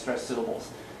on stressed syllables.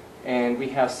 And we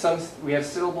have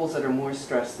syllables that are more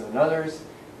stressed than others,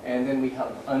 and then we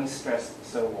have unstressed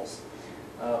syllables.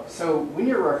 So when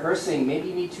you're rehearsing, maybe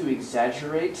you need to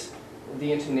exaggerate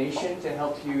the intonation to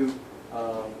help you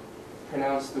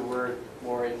pronounce the word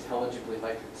more intelligibly,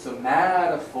 like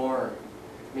somatoform.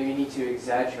 maybe need to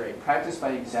exaggerate. Practice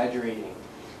by exaggerating,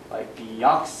 like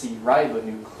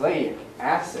deoxyribonucleic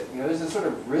acid. You know, there's a sort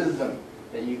of rhythm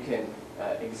that you can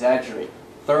exaggerate.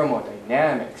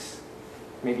 Thermodynamics.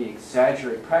 Maybe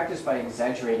exaggerate. Practice by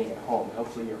exaggerating at home.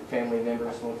 Hopefully your family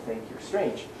members won't think you're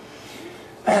strange.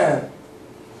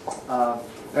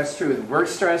 That's true with word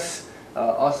stress.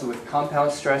 Also with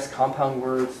compound stress, compound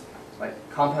words, like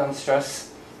compound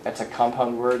stress, that's a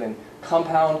compound word, and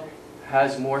compound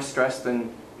has more stress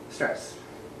than stress.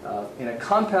 In a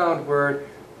compound word,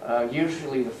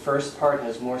 usually the first part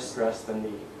has more stress than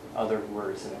the other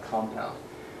words in a compound.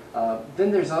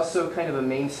 Then there's also kind of a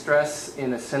main stress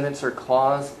in a sentence or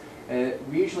clause.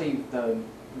 Usually the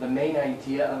main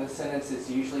idea of a sentence is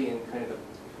usually in kind of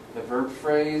the verb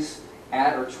phrase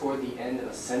at or toward the end of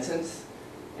a sentence.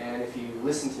 And if you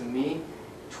listen to me,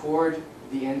 toward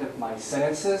the end of my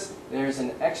sentences, there's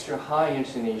an extra high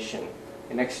intonation,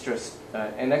 an extra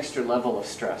level of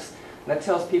stress. And that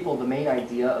tells people the main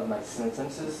idea of my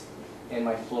sentences and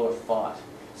my flow of thought.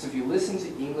 So if you listen to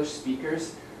English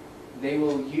speakers, they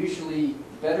will usually,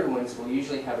 better ones will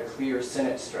usually have a clear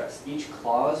sentence stress. Each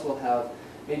clause will have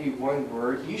maybe one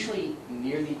word, usually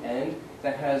near the end,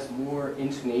 that has more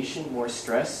intonation, more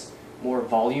stress, more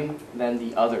volume than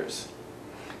the others.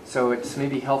 So it's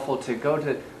maybe helpful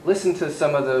to listen to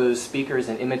some of those speakers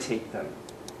and imitate them.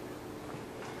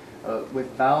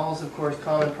 With vowels, of course,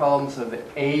 common problems of the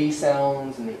A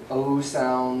sounds and the O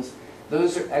sounds.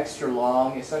 Those are extra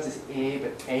long. It's not just A,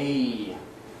 but A,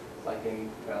 like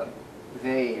in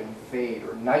they and fade,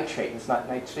 or nitrate. It's not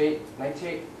nitrate.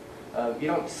 Nitrate. You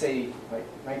don't say like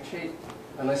nitrate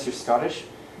unless you're Scottish.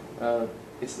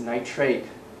 It's nitrate.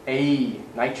 A,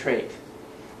 nitrate.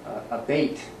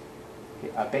 Abate.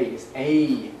 Okay, abate is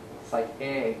A. It's like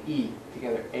A and E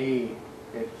together. A.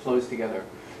 It flows together.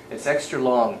 It's extra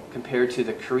long compared to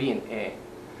the Korean A.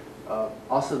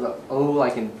 Also the O,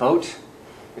 like in boat,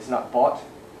 it's not bought.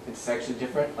 It's actually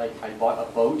different. Like I bought a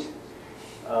boat.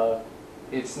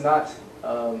 It's not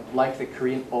like the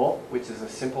Korean O, which is a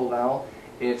simple vowel.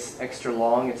 It's extra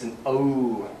long. It's an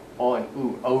O. O and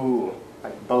U. O,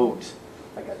 like boat.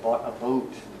 Like I bought a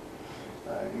boat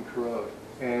in Korean.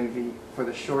 And for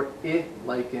the short I,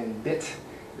 like in bit,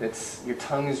 your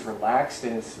tongue is relaxed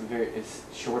and it's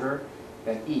shorter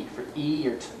than E. For E,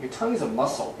 your tongue is a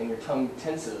muscle, and your tongue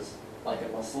tenses like a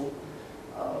muscle,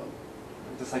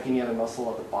 just like any other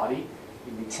muscle of the body.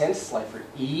 You'd be tense, like for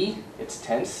E, it's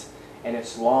tense, and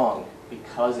it's long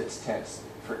because it's tense.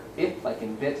 For it, like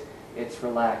in bit, it's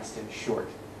relaxed and short.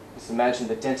 Just imagine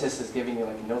the dentist is giving you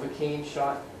like a Novocaine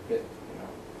shot, bit,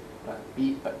 not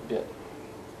beat, but bit.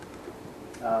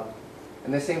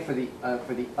 And the same for the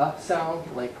sound,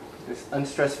 like this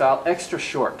unstressed vowel, extra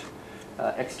short,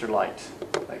 extra light,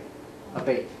 like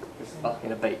abate, this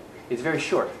and abate. It's very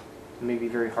short, it may be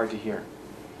very hard to hear.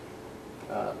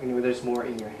 Anyway, there's more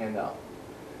in your handout.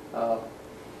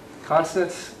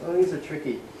 Consonants, oh, these are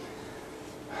tricky.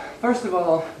 First of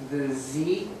all, the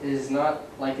Z is not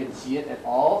like a G at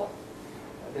all.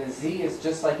 The Z is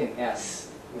just like an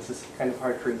S. This is kind of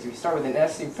hard for you. So you start with an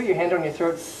S, you put your hand on your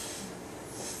throat.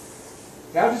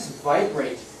 Now just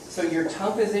vibrate. So your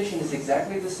tongue position is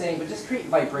exactly the same, but just create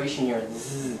vibration here.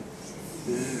 Zzz,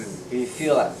 zzz. You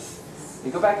feel that.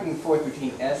 You go back and forth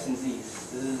between S and Z.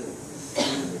 Zzz,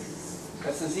 zzz.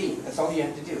 That's the Z. That's all you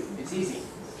have to do. It's easy.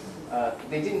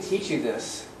 They didn't teach you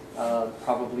this,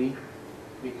 probably,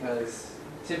 because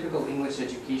typical English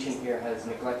education here has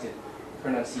neglected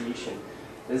pronunciation.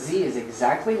 The Z is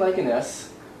exactly like an S,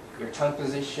 your tongue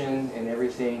position and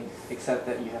everything, except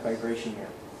that you have vibration here.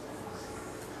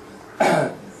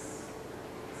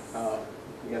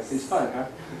 Yes, it's fun, huh?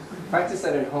 Practice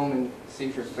that at home and see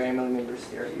if your family members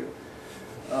stare at you.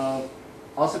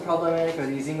 Also problematic are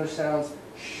these English sounds,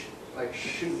 sh, like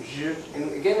sh, zh. And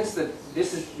again,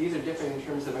 these are different in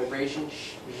terms of vibration.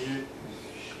 Sh, zh,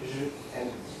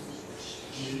 and sh,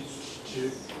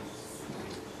 zh.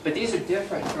 But these are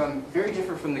very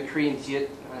different from the Korean jiet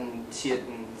and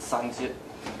sang jiet.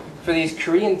 For these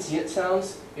Korean jiet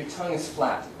sounds, your tongue is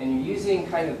flat, and you're using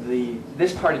kind of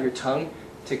this part of your tongue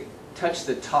to touch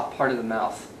the top part of the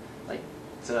mouth, like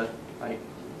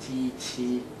ti,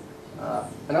 chi,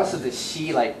 and also the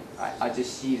shi, like I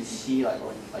just see the shi,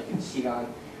 like in shigan.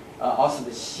 Also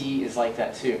the shi is like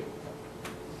that too.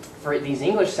 For these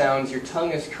English sounds, your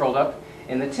tongue is curled up,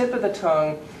 and the tip of the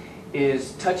tongue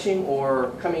is touching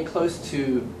or coming close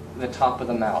to the top of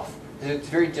the mouth. It's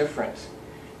very different,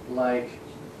 like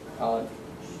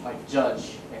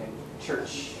judge and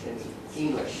church and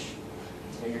English.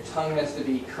 And your tongue has to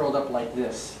be curled up like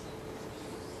this.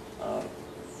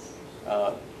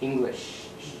 English,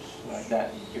 like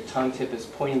that. Your tongue tip is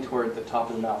pointing toward the top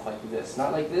of the mouth like this.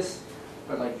 Not like this,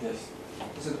 but like this.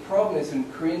 So the problem is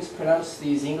when Koreans pronounce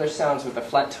these English sounds with a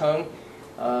flat tongue,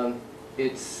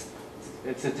 it's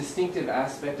a distinctive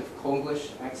aspect of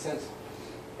Konglish accent.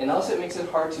 And also it makes it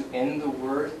hard to end the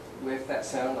word with that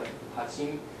sound, like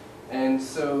hachim. And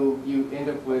so you end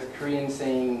up with Koreans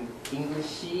saying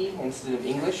Englishy instead of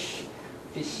English,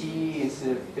 fishy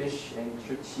instead of fish, and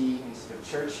churchy instead of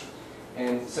church.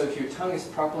 And so if your tongue is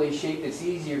properly shaped, it's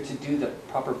easier to do the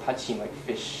proper pachim, like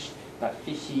fish. Not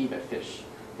fishy, but fish.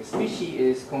 Because fishy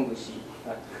is Konglishy,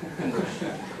 not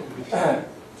English.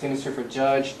 Same is true for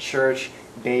judge, church,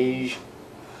 beige,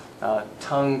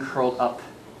 tongue curled up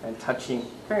and touching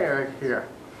right here.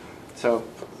 So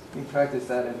you practice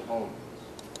that at home.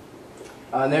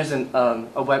 There's a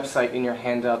website in your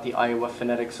handout, the Iowa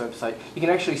Phonetics website. You can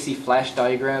actually see flash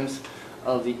diagrams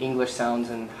of the English sounds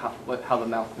and how the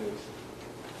mouth moves.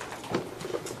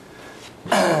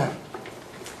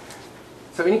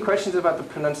 So any questions about the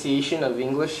pronunciation of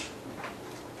English?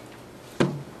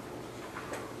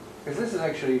 Because this is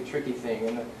actually a tricky thing,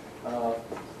 and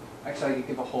actually I could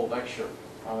give a whole lecture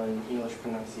on English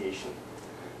pronunciation.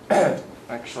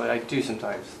 Actually, I do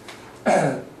sometimes.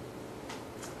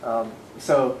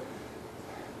 So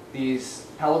these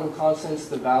palatal consonants,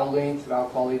 the vowel length, vowel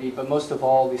quality, but most of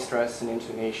all the stress and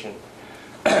intonation.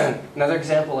 Another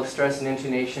example of stress and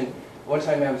intonation, one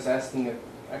time I was asking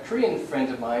a Korean friend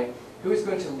of mine who was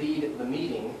going to lead the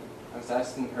meeting. I was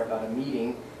asking her about a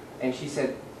meeting, and she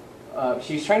said,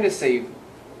 she was trying to say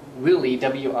Willie,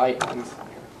 W-I,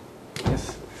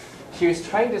 yes. She was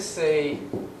trying to say,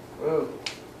 oh,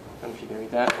 I don't know if you can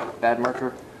read that, bad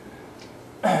marker.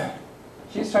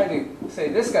 She was trying to say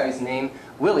this guy's name,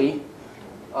 Willie,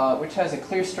 which has a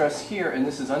clear stress here, and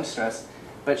this is unstressed,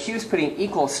 but she was putting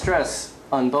equal stress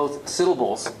on both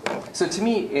syllables. So to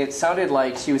me, it sounded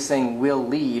like she was saying will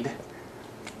lead.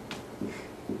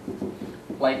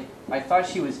 Like, I thought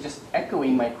she was just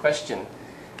echoing my question.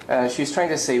 She was trying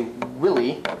to say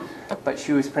Willie, but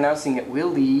she was pronouncing it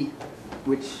Willie,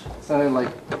 which sounded like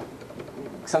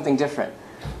something different.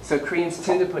 So Koreans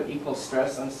tend to put equal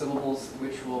stress on syllables,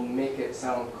 which will make it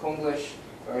sound Konglish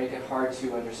or make it hard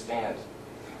to understand.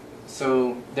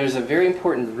 So there's a very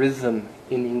important rhythm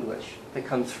in English that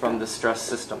comes from the stress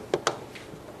system.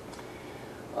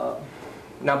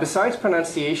 Now besides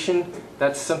pronunciation,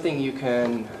 that's something you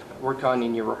can work on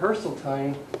in your rehearsal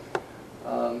time.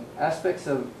 Aspects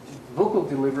of vocal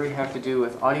delivery have to do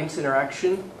with audience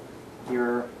interaction,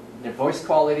 your voice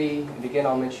quality, and again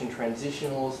I'll mention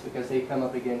transitionals because they come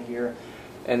up again here,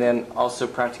 and then also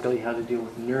practically how to deal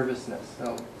with nervousness.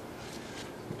 So,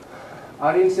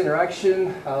 audience interaction,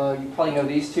 you probably know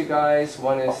these two guys.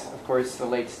 One is, of course, the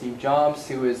late Steve Jobs,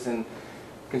 who is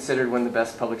considered one of the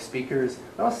best public speakers.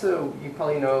 Also, you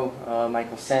probably know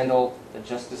Michael Sandel, the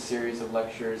Justice series of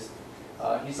lectures.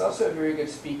 He's also a very good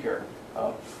speaker.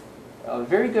 A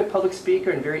very good public speaker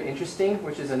and very interesting,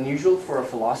 which is unusual for a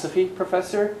philosophy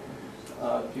professor.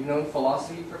 If you've known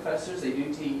philosophy professors, they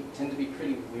do tend to be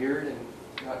pretty weird and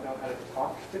not know how to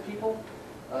talk to people,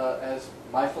 as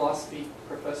my philosophy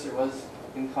professor was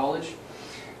in college.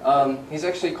 He's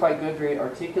actually quite good, very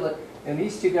articulate. And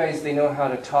these two guys, they know how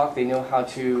to talk, they know how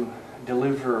to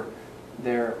deliver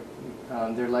their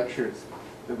lectures.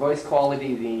 The voice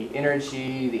quality, the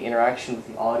energy, the interaction with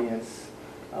the audience,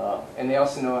 and they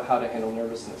also know how to handle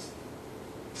nervousness.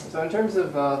 So in terms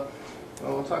of,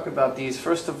 we'll talk about these.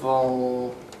 First of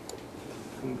all,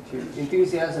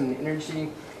 enthusiasm and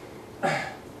energy.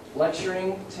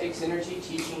 Lecturing takes energy,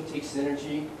 teaching takes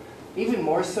energy. Even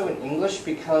more so in English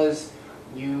because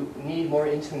you need more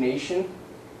intonation,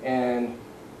 and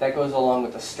that goes along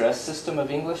with the stress system of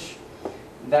English.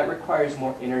 That requires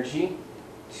more energy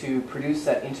to produce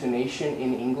that intonation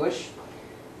in English,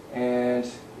 and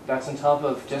that's on top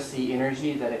of just the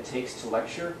energy that it takes to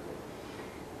lecture.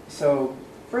 So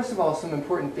first of all, some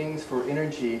important things for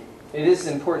energy. It is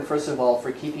important, first of all,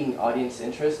 for keeping audience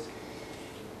interest.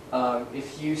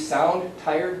 If you sound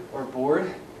tired or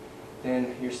bored,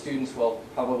 then your students will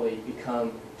probably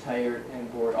become tired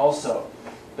and bored also.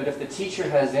 But if the teacher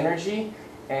has energy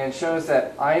and shows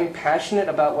that I'm passionate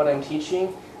about what I'm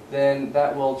teaching, then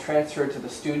that will transfer to the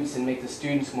students and make the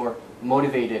students more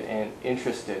motivated and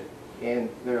interested in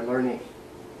their learning.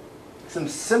 Some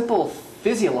simple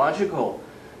physiological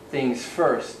things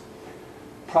first.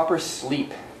 Proper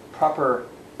sleep, proper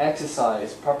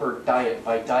exercise, proper diet.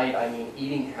 By diet I mean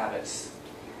eating habits.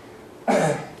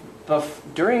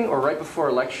 During or right before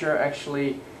a lecture,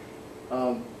 actually,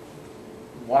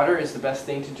 water is the best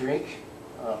thing to drink.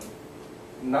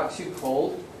 Not too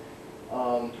cold.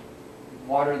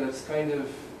 Water that's kind of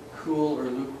cool or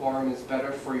lukewarm is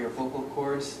better for your vocal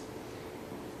cords.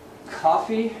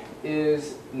 Coffee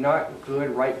is not good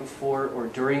right before or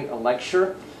during a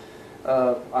lecture.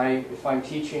 If I'm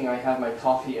teaching, I have my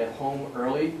coffee at home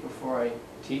early before I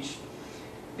teach,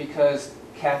 because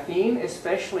caffeine,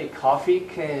 especially coffee,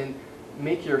 can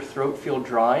make your throat feel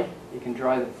dry. It can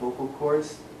dry the vocal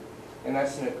cords, and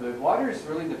that's not good. Water is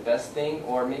really the best thing,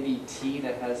 or maybe tea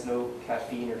that has no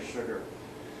caffeine or sugar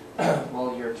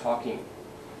while you're talking.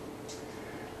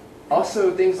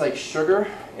 Also, things like sugar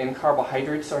and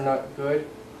carbohydrates are not good.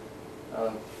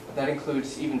 That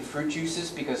includes even fruit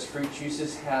juices, because fruit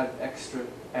juices have extra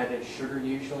added sugar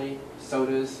usually.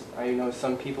 Sodas, I know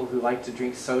some people who like to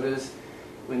drink sodas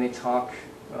when they talk.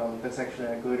 That's actually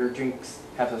not good. Or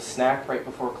have a snack right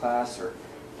before class, or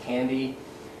candy.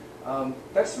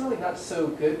 That's really not so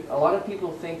good. A lot of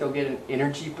people think they'll get an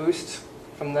energy boost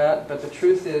from that, but the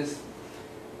truth is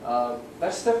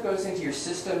that stuff goes into your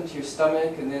system, to your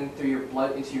stomach, and then through your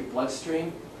blood into your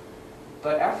bloodstream.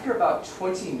 But after about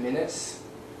 20 minutes,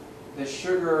 the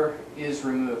sugar is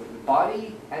removed. The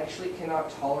body actually cannot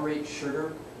tolerate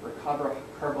sugar or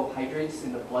carbohydrates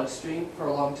in the bloodstream for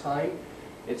a long time.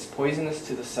 It's poisonous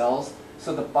to the cells.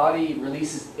 So the body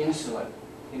releases insulin.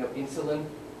 You know, insulin?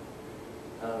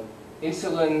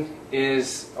 Insulin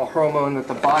is a hormone that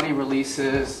the body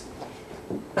releases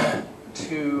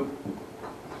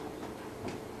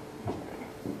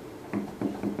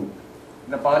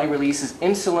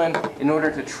in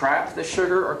order to trap the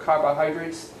sugar or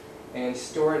carbohydrates and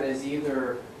store it as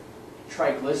either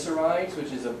triglycerides,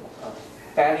 which is a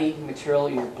fatty material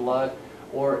in your blood,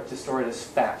 or to store it as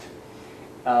fat.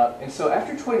 And so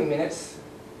after 20 minutes,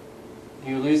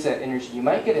 you lose that energy. You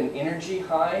might get an energy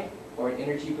high or an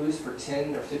energy boost for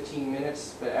 10 or 15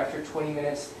 minutes, but after 20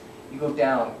 minutes, you go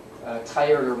down,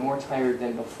 tired or more tired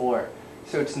than before.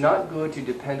 So it's not good to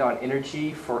depend on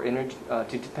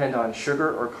to depend on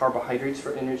sugar or carbohydrates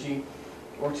for energy,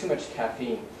 or too much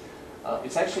caffeine.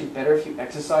 It's actually better if you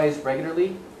exercise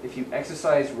regularly. If you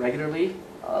exercise regularly,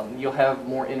 you'll have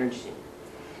more energy.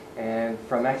 And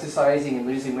from exercising and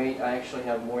losing weight, I actually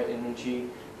have more energy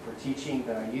for teaching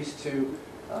than I used to.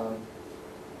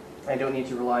 I don't need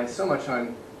to rely so much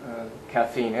on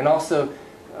caffeine. And also,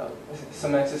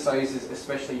 some exercises,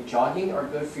 especially jogging, are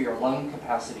good for your lung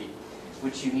capacity,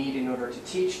 which you need in order to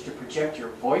teach, to project your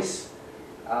voice,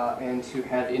 and to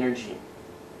have energy.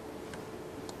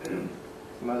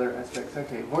 Some other aspects.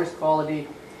 Okay, voice quality.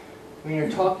 When you're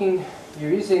talking,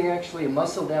 you're using actually a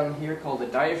muscle down here called the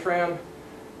diaphragm.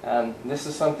 This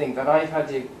is something that I've had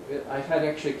to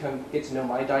actually come get to know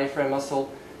my diaphragm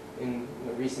muscle in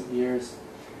the recent years.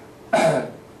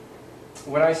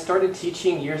 When I started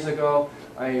teaching years ago,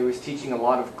 I was teaching a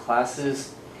lot of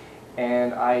classes,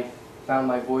 and I found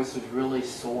my voice was really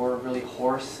sore, really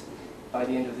hoarse by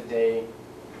the end of the day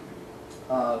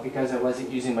because I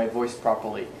wasn't using my voice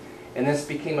properly. And this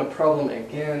became a problem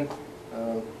again.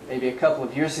 Maybe a couple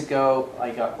of years ago,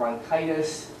 I got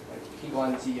bronchitis,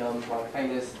 P1Z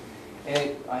bronchitis,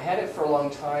 and I had it for a long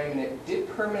time, and it did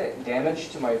permanent damage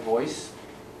to my voice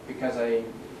because I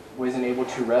wasn't able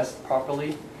to rest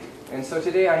properly. And so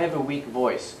today I have a weak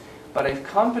voice, but I've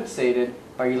compensated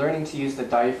by learning to use the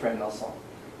diaphragm muscle.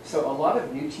 So a lot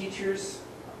of new teachers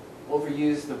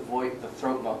overuse the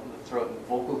throat, and the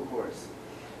vocal cords,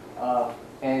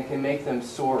 and can make them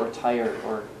sore or tired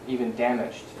or even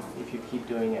damaged if you keep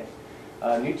doing it.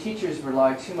 New teachers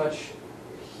rely too much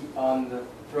on the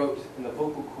throat and the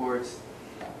vocal cords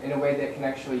in a way that can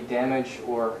actually damage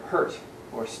or hurt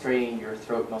or strain your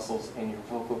throat muscles and your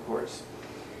vocal cords.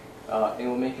 It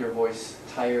will make your voice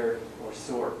tired or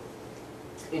sore.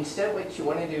 Instead, what you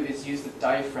want to do is use the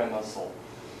diaphragm muscle.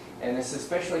 And this is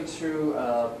especially true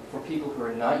for people who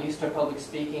are not used to public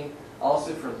speaking,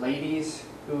 also for ladies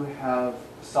who have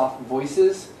soft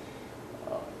voices.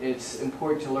 It's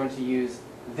important to learn to use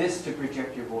this to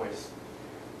project your voice.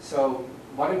 So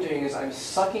what I'm doing is I'm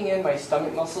sucking in my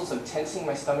stomach muscles, I'm tensing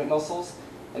my stomach muscles,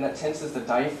 and that tenses the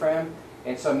diaphragm.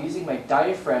 And so I'm using my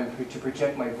diaphragm to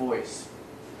project my voice.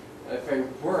 If I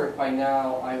weren't, by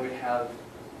now I would have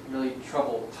really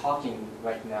trouble talking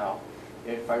right now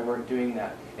if I weren't doing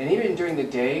that. And even during the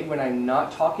day when I'm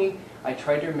not talking, I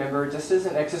try to remember, just as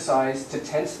an exercise, to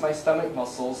tense my stomach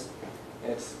muscles.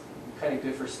 It's kind of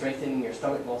good for strengthening your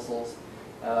stomach muscles.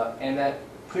 And that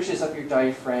pushes up your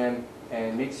diaphragm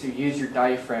and makes you use your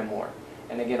diaphragm more.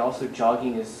 And again, also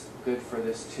jogging is good for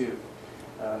this too.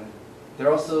 There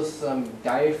are also some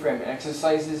diaphragm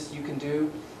exercises you can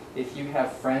do. If you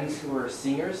have friends who are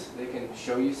singers, they can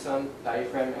show you some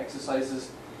diaphragm exercises.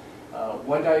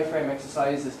 One diaphragm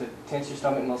exercise is to tense your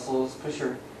stomach muscles, push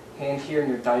your hand here in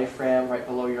your diaphragm right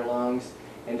below your lungs,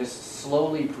 and just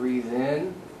slowly breathe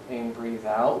in and breathe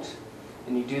out.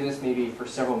 And you do this maybe for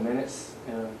several minutes,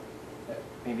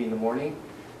 maybe in the morning,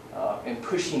 and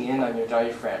pushing in on your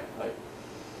diaphragm. Like,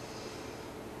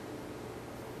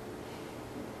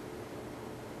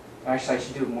 actually, I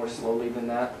should do it more slowly than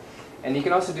that. And you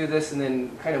can also do this and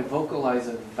then kind of vocalize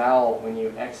a vowel when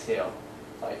you exhale.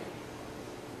 Like,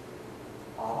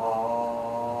 ah.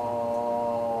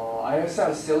 I know it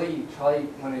sounds silly. You probably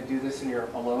want to do this when you're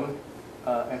alone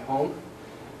at home,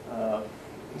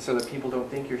 so that people don't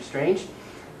think you're strange.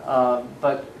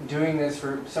 But doing this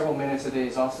for several minutes a day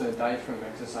is also a diaphragm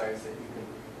exercise that you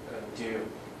can do.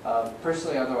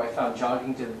 Personally, although I found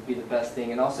jogging to be the best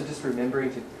thing, and also just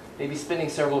remembering to maybe spending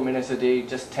several minutes a day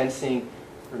just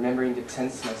remembering to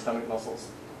tense my stomach muscles.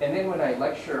 And then when I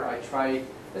lecture, I try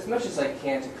as much as I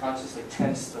can to consciously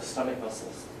tense the stomach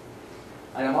muscles.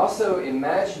 And I'm also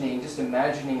just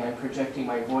imagining I'm projecting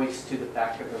my voice to the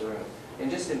back of the room.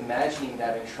 And just imagining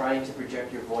that and trying to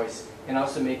project your voice, and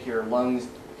also make your lungs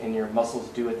and your muscles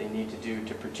do what they need to do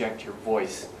to project your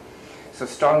voice. So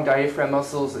strong diaphragm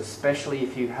muscles, especially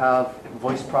if you have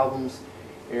voice problems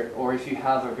or if you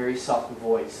have a very soft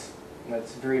voice. And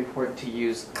that's very important to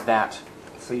use that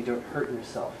so you don't hurt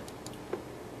yourself.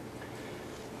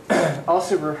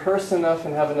 Also rehearse enough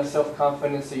and have enough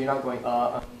self-confidence so you're not going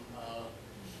such.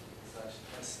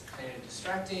 That's kind of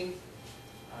distracting.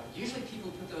 Usually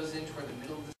people put those in toward the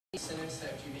middle of the sentence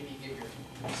after you maybe get your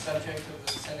subject of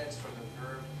the sentence or the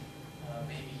verb.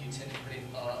 Maybe you tend to put in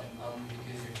and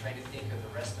because you're trying to think of the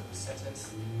rest of the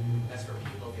sentence. That's where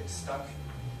people get stuck.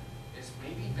 It's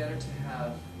maybe better to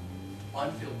have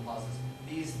unfilled pauses.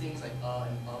 These things like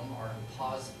and are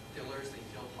pause fillers, they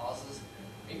fill pauses.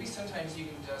 Maybe sometimes you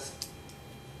can just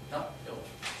not fill it.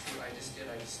 See what I just did?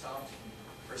 I just stopped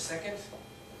for a second,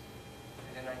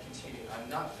 and then I continued. I'm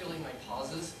not filling my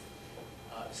pauses.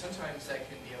 Sometimes that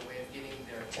can be a way of getting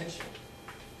their attention.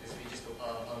 Because if you just go,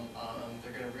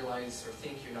 they're going to realize or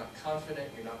think you're not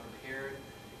confident, you're not prepared.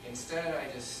 Instead, I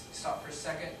just stop for a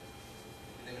second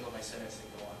in the middle of my sentence and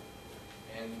go on.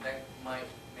 And that might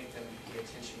make them pay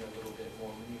attention a little bit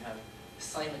more when you have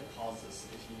silent pauses.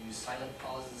 If you use silent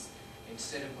pauses,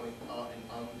 instead of going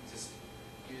and just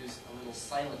use a little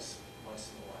silence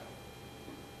once in a while.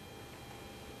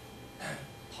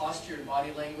 Posture and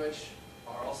body language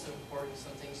are also important.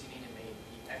 Some things you need to maybe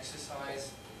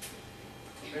exercise.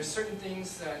 There's certain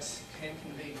things that can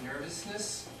convey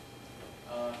nervousness.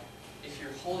 If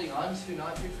you're holding on to an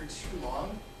object for too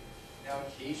long, now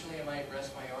occasionally I might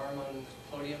rest my arm on the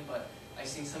podium, but I've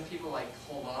seen some people like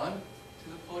hold on to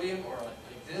the podium or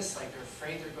like this, like they're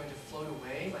afraid they're going to float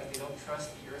away, like they don't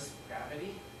trust the Earth's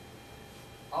gravity.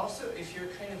 Also, if you're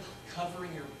kind of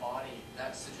covering your body,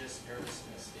 that suggests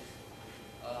nervousness. If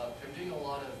they're doing a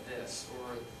lot of this,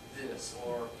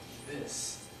 or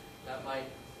this, that might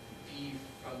be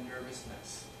from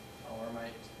nervousness, or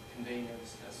might convey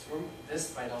nervousness. Or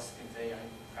this might also convey I'm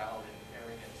proud and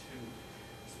arrogant too,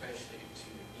 especially to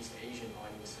East Asian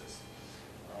audiences.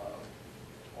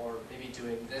 Or maybe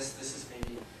doing this is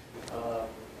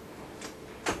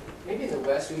maybe in the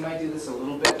West we might do this a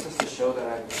little bit just to show that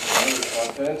I'm really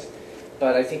confident.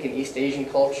 But I think in East Asian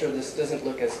culture this doesn't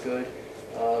look as good.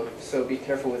 So be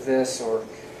careful with this or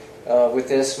with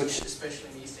this, which especially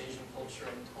in East Asian culture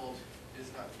I'm told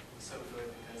is not so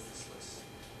good because this looks,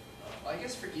 I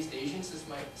guess for East Asians this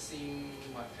might seem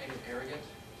kind of arrogant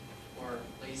or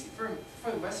lazy. For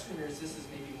Westerners this is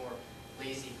maybe more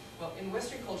lazy. Well, in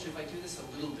Western culture if I do this a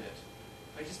little bit,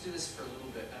 if I just do this for a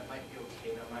little bit, that might be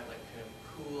okay. That might like kind of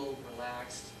cool,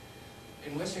 relaxed.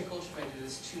 In Western culture if I do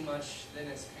this too much, then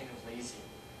it's kind of lazy.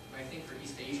 I think for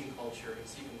East Asian culture,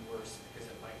 it's even worse because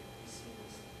it might be seen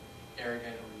as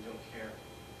arrogant or you don't care.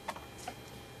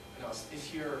 What else?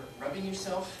 If you're rubbing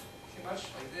yourself too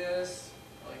much, like this,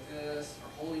 or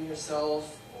holding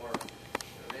yourself, or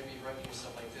maybe rubbing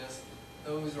yourself like this,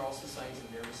 those are also signs of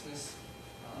nervousness.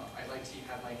 I like to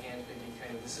have my hand maybe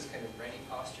this is kind of ready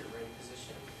posture, ready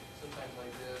position. Sometimes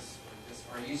like this,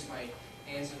 or I use my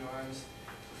hands and arms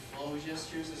for flow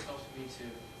gestures. This helps me to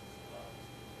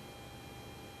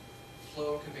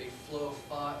convey flow of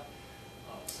thought.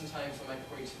 Sometimes I might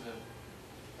point to the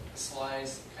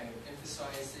slides, kind of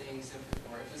emphasize things,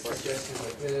 or emphasize gestures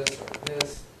like this or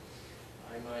this.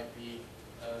 I might be,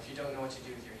 if you don't know what to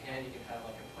do with your hand, you can have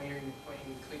like a pointing,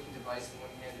 clicking device in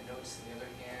one hand and notes in the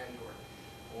other hand,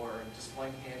 or just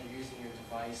one hand you're using your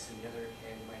device and the other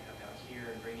hand you might have out here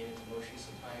and bring it into motion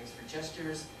sometimes. For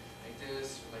gestures like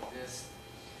this or like this.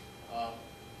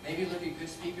 Maybe look at good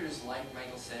speakers like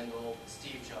Michael Sandel,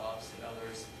 Steve Jobs, and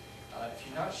others. If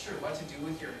you're not sure what to do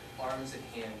with your arms and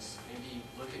hands, maybe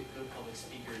look at good public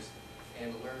speakers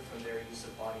and learn from their use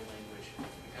of body language.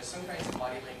 Because sometimes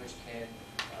body language can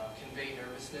convey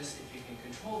nervousness. If you can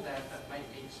control that, that might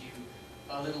make you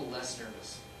a little less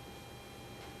nervous.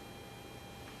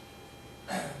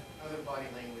 Other body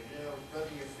language,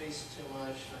 rubbing your face too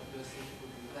much, not good, some people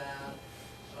do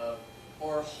that.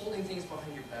 Or holding things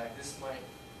behind your back. This might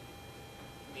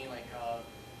mean like,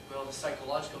 well, the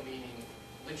psychological meaning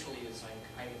literally is like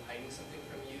kind of hiding something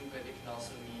from you, but it can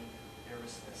also mean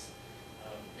nervousness.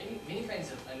 Many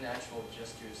kinds of unnatural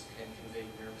gestures can convey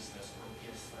nervousness or be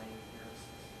a sign of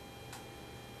nervousness.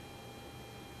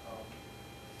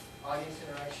 Audience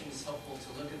interaction is helpful to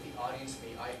look at the audience,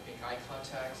 make eye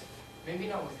contact. Maybe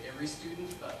not with every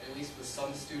student, but at least with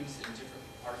some students in different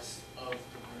parts of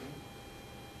the room.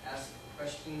 Ask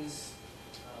questions,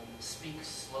 speak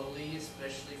slowly,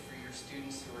 especially for your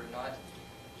students who are not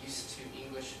used to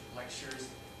English lectures,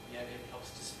 yet it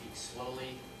helps to speak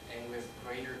slowly and with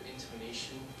greater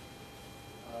intonation.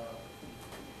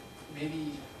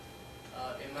 Maybe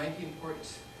it might be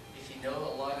important if you know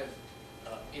a lot of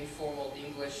informal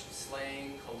English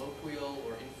slang, colloquial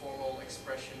or informal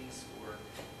expressions or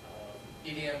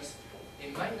idioms.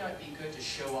 It might not be good to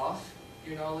show off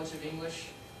your knowledge of English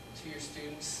to your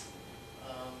students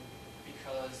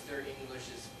because their English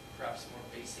is perhaps more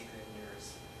basic than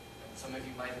yours. And some of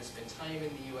you might have spent time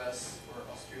in the US or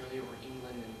Australia or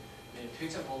England and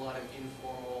picked up a lot of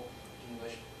informal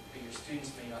English, but your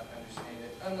students may not understand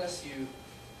it unless you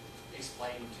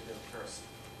explain to them first.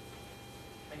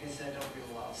 Like I said, don't read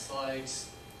a lot of slides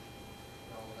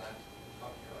and all of that.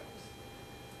 Talk to your audience.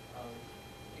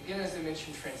 Again, as I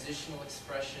mentioned, transitional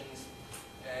expressions,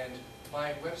 and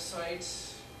my website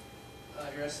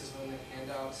address is on the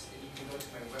handouts, and you can go to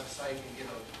my website and get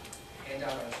a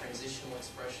handout on transitional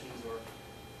expressions, or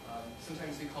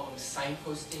sometimes we call them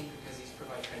signposting because these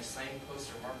provide kind of signposts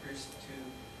or markers to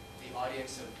the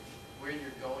audience of where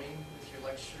you're going with your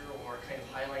lecture, or kind of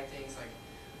highlight things like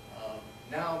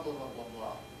now blah blah blah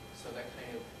blah. So that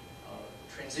kind of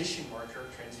transition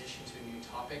marker, transition to a new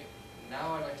topic.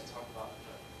 Now I'd like to talk about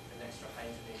an extra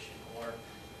high intonation, or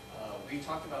we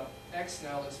talked about X,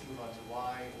 now let's move on to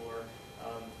Y, or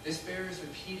this bears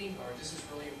repeating, or this is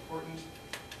really important,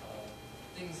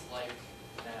 things like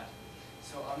that.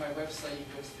 So on my website, you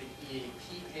go to the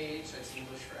EAP page, that's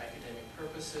English for Academic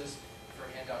Purposes, for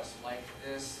handouts like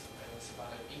this. It's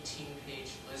about an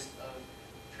 18-page list of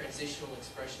transitional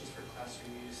expressions for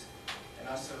classroom use, and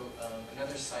also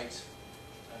another site,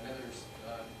 another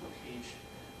page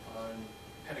on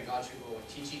pedagogical or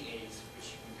teaching aids,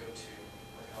 which you can go to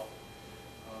for help.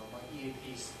 My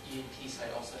EAP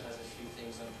site also has a few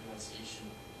things on pronunciation.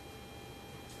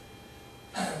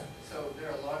 So there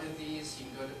are a lot of these. You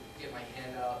can go to get my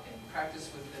handout and practice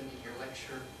with them in your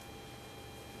lecture.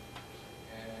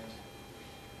 And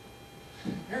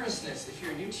nervousness. If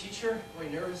you're a new teacher, boy,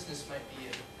 nervousness might be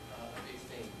a big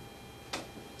thing.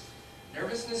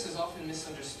 Nervousness is often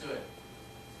misunderstood.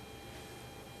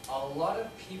 A lot of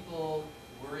people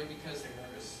worry because they're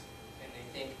nervous, and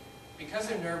they think,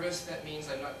 because I'm nervous, that means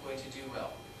I'm not going to do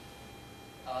well.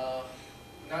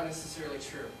 Not necessarily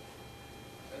true.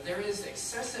 There is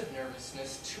excessive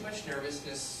nervousness. Too much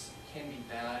nervousness can be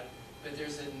bad, but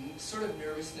there's a sort of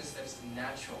nervousness that's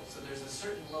natural. So there's a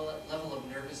certain level of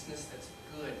nervousness that's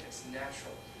good, it's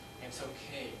natural, and it's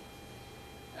okay.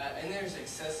 And there's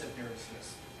excessive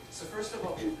nervousness. So first of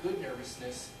all, with good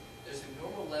nervousness, there's a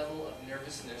normal level of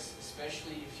nervousness,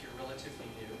 especially if you're relatively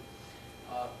new.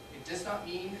 It does not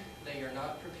mean that you're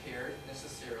not prepared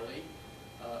necessarily.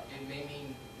 It may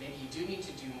mean maybe you do need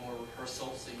to do more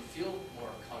rehearsal so you feel more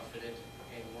confident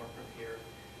and more prepared.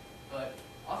 But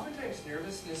oftentimes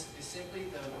nervousness is simply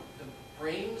the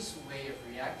brain's way of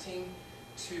reacting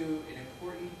to an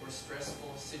important or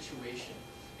stressful situation.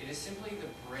 It is simply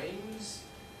the brain's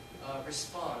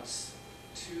response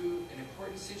to an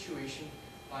important situation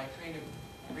by kind of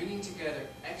bringing together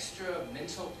extra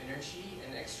mental energy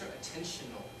and extra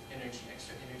attentional energy,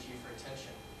 extra energy for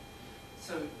attention.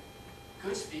 So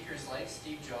good speakers like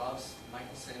Steve Jobs,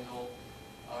 Michael Sandel,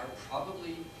 are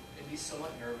probably at least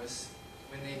somewhat nervous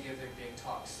when they give their big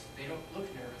talks. They don't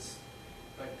look nervous,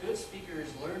 but good speakers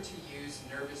learn to use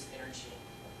nervous energy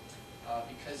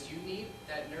because you need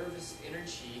that nervous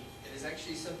energy. It is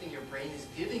actually something your brain is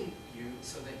giving you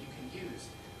so that you can use.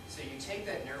 So you take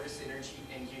that nervous energy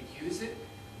and you use it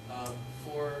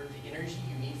for the energy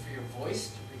you need for your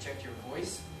voice, to project your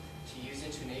voice, to use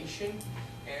intonation,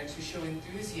 and to show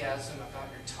enthusiasm about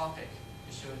your topic,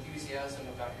 to show enthusiasm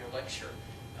about your lecture,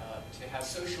 to have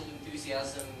social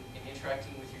enthusiasm in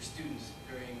interacting with your students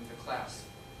during the class.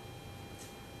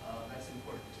 That's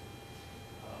important.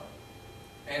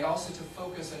 And also to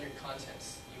focus on your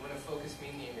contents. You want to focus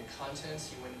mainly on your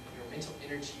contents. You want your mental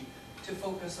energy to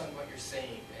focus on what you're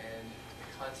saying and the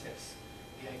contents,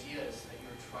 the ideas that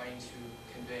you're trying to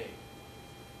convey.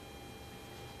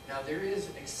 Now there is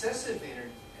excessive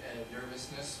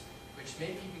nervousness, which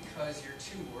may be because you're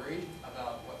too worried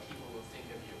about what people will think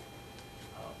of you.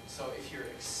 So if you're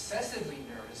excessively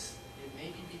nervous, it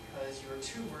may be because you're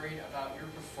too worried about your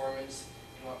performance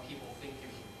and what people think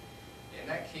of you. In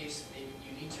that case, maybe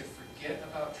you need to forget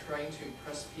about trying to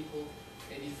impress people,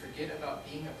 maybe forget about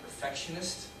being a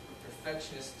perfectionist.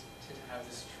 Perfectionists tend to have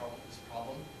this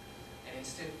problem, and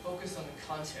instead focus on the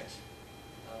content.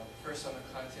 First on the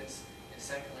contents, and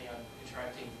secondly on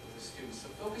interacting with the students. So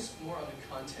focus more on the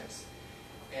contents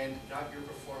and not your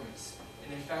performance.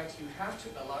 And in fact, you have to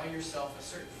allow yourself a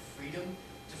certain freedom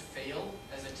to fail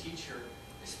as a teacher,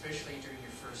 especially during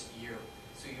your first year.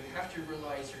 So you have to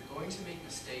realize you're going to make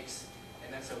mistakes,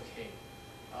 and that's okay.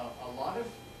 A lot of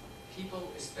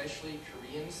people, especially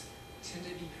Koreans, tend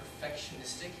to be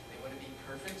perfectionistic. They want to be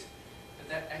perfect, but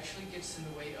that actually gets in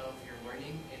the way of your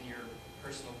learning and your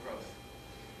personal growth.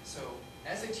 So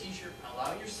as a teacher,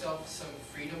 allow yourself some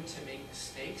freedom to make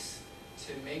mistakes,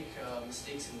 to make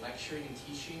mistakes in lecturing and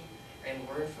teaching, and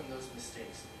learn from those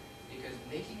mistakes. Because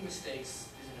making mistakes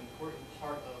is an important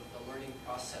part of the learning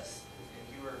process. And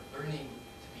you are learning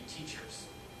to be teachers.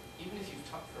 Even if you've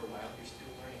taught for a while, you're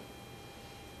still learning.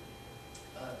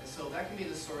 And so that can be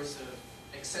the source of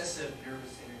excessive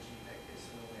nervous energy that gets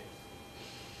in the way.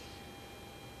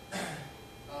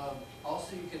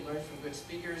 Also, you can learn from good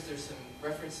speakers. There's some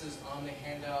references on the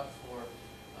handout for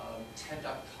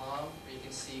TED.com, where you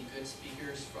can see good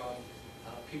speakers from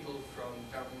people from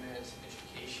government,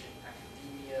 education,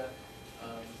 academia,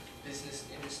 business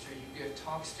industry. You give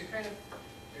talks to kind of,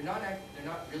 they're not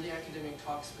really academic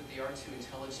talks, but they are to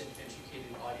intelligent,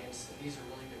 educated audience. And these are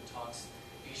really good talks,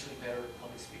 usually better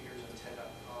public speakers on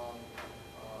TED.com.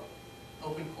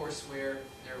 OpenCourseWare,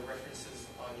 there are references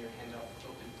on your handout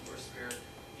for OpenCourseWare.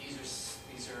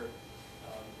 These are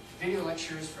video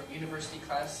lectures from university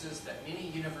classes that many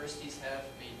universities have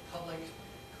made public.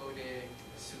 Code,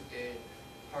 Sute,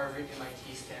 Harvard,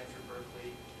 MIT, Stanford, Berkeley.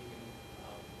 You can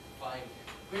find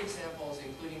good examples,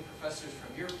 including professors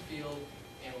from your field,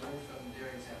 and learn from their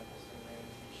examples in my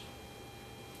education.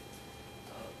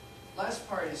 Last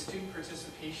part is student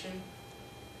participation.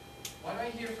 What I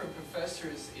hear from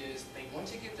professors is they want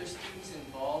to get their students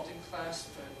involved in class,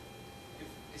 but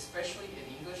especially in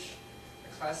English,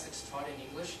 a class that's taught in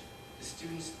English, the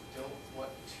students don't want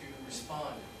to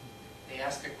respond. They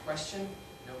ask a question,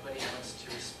 nobody wants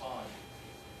to respond.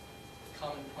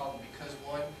 Common problem,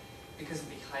 because of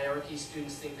the hierarchy,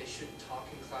 students think they shouldn't talk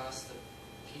in class, the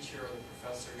teacher or the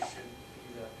professor should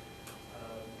be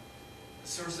the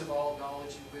source of all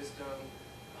knowledge and wisdom,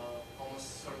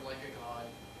 almost sort of like a god,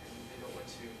 and they don't want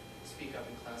to speak up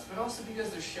in class. But also because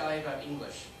they're shy about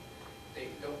English. They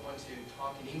don't want to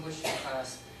talk in English in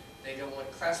class. They don't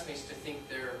want classmates to think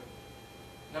they're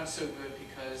not so good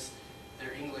because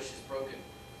their English is broken,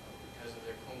 because of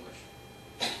their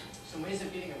Konglish. Some ways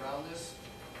of getting around this: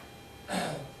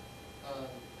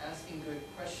 asking good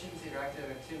questions, interactive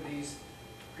activities,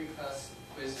 pre-class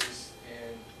quizzes,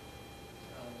 and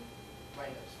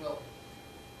write-ups. Well,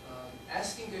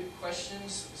 asking good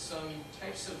questions, some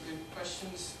types of good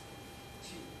questions.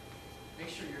 Make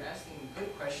sure you're asking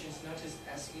good questions, not just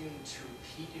asking them to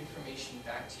repeat information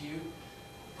back to you,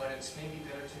 but it's maybe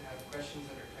better to have questions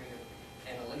that are kind of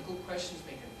analytical questions,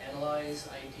 make them analyze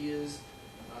ideas,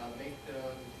 make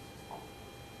them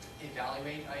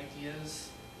evaluate ideas.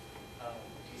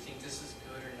 Do you think this is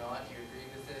good or not? Do you agree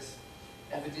with this?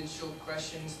 Evidential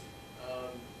questions.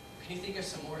 Can you think of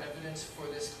some more evidence for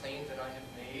this claim that I have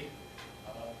made?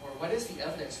 Or what is the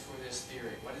evidence for this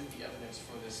theory? What is the evidence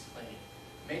for this claim?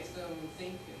 Make them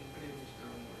think and put it into their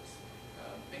own words.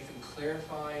 Make them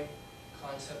clarify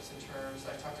concepts and terms.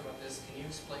 I talked about this. Can you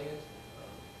explain it?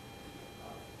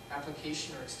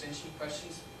 Application or extension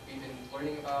questions. We've been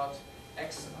learning about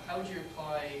X. How would you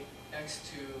apply X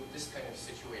to this kind of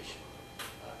situation?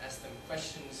 Ask them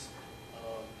questions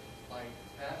like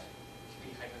that. It could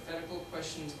be hypothetical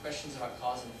questions, questions about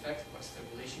cause and effect. What's the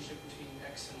relationship between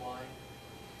X and Y?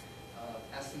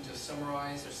 Ask them to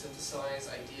summarize or synthesize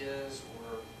ideas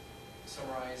or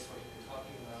summarize what you've been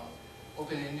talking about.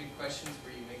 Open-ended questions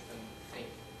where you make them think.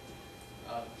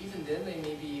 Even then, they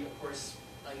may be, of course,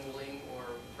 unwilling or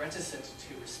reticent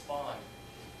to respond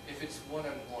if it's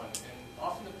one-on-one. And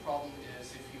often the problem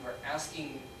is if you are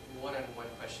asking one-on-one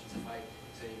questions. If I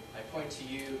say, I point to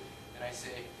you and I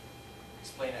say,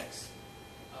 explain X,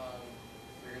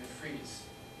 we're going to freeze.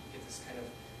 You get this kind of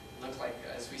look like,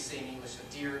 as we say in English,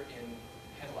 a deer in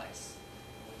headlights.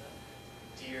 When a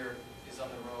deer is on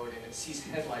the road and it sees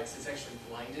headlights, it's actually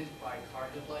blinded by car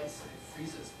headlights, and it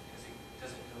freezes because it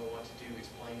doesn't know what to do, it's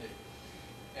blinded.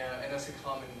 And that's a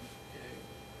common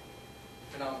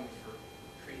phenomenon for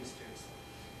Korean students.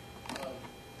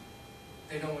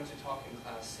 They don't want to talk in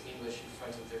class in English in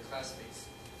front of their classmates.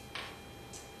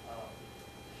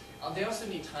 They also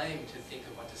need time to think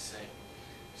of what to say.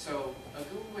 So a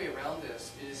good way around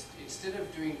this is, instead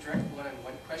of doing direct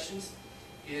one-on-one questions,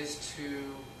 is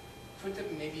to put them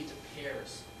maybe into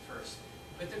pairs first.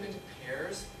 Put them into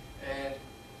pairs and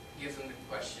give them the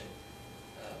question.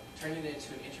 Turn it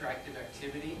into an interactive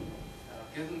activity.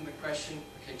 Give them the question.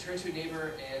 Okay, turn to a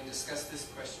neighbor and discuss this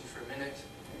question for a minute,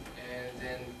 and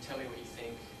then tell me what you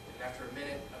think. And after a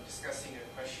minute of discussing a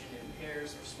question in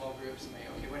pairs or small groups,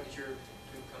 okay, what did your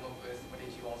group come up with? What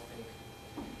did you all think?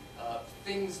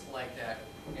 Things like that.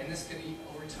 And this could,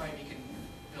 over time, you can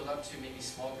build up to maybe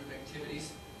small group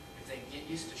activities. If they get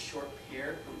used to short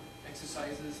pair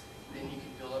exercises, then you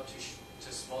can build up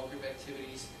to small group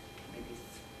activities, maybe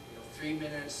 3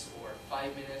 minutes or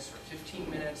 5 minutes or 15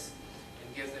 minutes,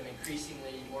 and give them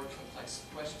increasingly more complex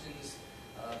questions,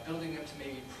 building up to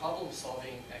maybe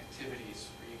problem-solving activities,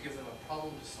 where you give them a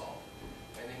problem to solve,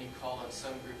 and then you call on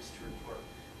some groups to report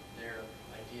their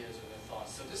ideas or their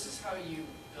thoughts. So this is how you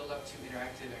build up to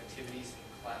interactive activities in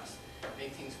class,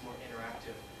 make things more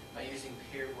interactive by using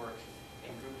pair work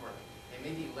and group work. It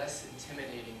may be less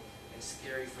intimidating and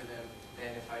scary for them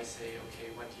than if I say,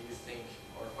 okay, what do you think,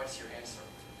 or what's your answer?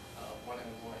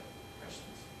 One-on-one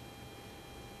questions.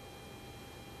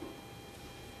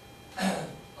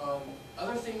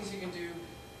 Other things you can do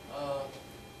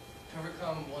to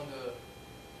overcome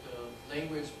the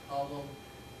language problem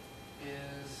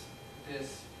is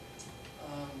this.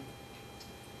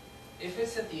 If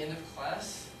it's at the end of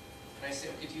class, and I say,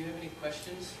 okay, do you have any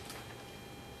questions?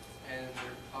 And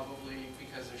they're probably,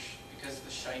 because of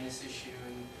the shyness issue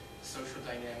and the social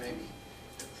dynamic,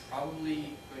 they're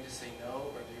probably going to say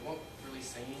no, or they won't really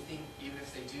say anything, even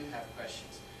if they do have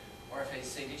questions. Or if I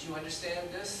say, did you understand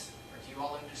this? Or do you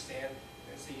all understand?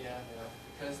 They'll say, yeah, no.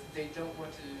 Because they don't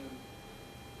want to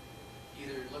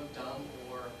either look dumb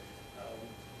or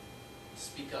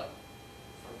speak up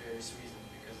for various reasons,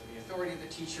 because of the authority of the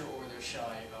teacher, or they're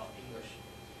shy about English.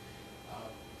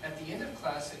 At the end of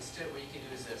class, instead, what you can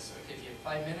do is this. Okay, if you have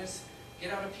 5 minutes,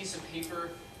 get out a piece of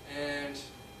paper and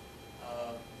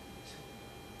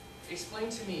explain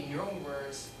to me in your own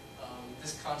words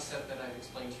this concept that I've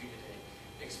explained to you today.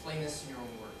 Explain this in your own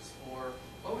words. Or,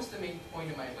 what was the main point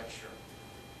of my lecture?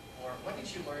 Or, what did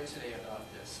you learn today about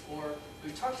this? Or,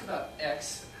 we've talked about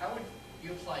X. How would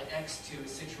you apply X to a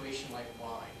situation like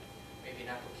Y? Maybe an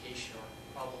application or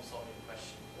problem-solving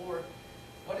question. Or,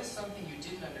 what is something you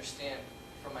didn't understand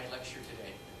from my lecture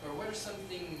today? Or what are some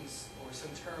things or some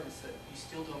terms that you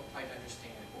still don't quite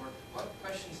understand? Or what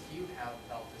questions do you have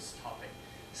about this topic?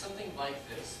 Something like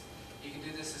this. You can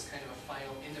do this as kind of a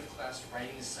final end-of-class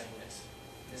writing assignment.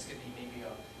 This could be maybe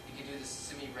you can do this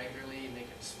semi-regularly and make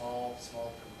it a small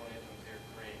component of their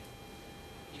grade.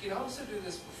 You can also do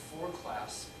this before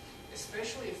class,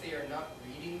 especially if they are not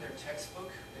reading their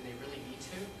textbook and they really need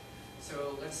to.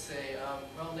 So let's say,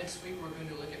 well, next week we're going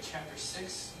to look at chapter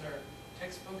 6 in our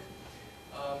textbook.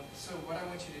 So what I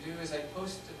want you to do is I'm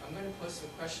going to post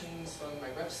some questions on my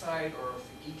website or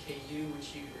through EKU,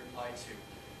 which you can reply to.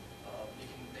 They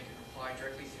can reply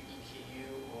directly through EKU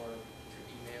or through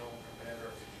email or whatever.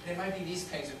 And it might be these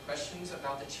kinds of questions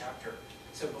about the chapter.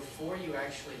 So before you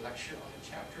actually lecture on the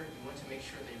chapter, you want to make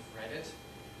sure they've read it.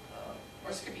 Or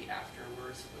it could be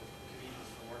afterwards, but it could be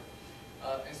before.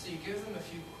 And so you give them a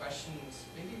few questions,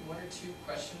 maybe 1 or 2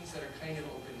 questions that are kind of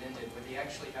open-ended, where they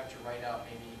actually have to write out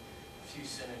maybe a few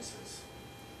sentences.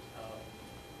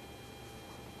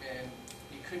 And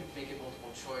you could make it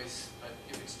multiple choice, but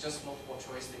if it's just multiple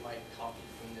choice, they might copy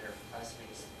from their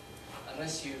classmates.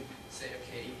 Unless you say,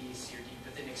 okay, A, B, C, or D,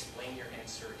 but then explain your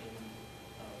answer in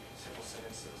several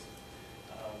sentences.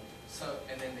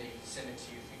 And then they send it to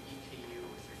you through EKU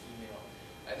or through email.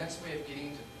 And that's a way of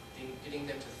getting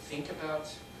them to think about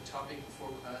the topic before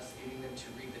class, getting them to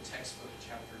read the textbook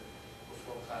chapter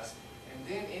before class. And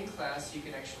then in class, you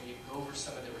can actually go over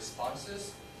some of the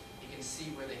responses. You can see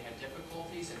where they had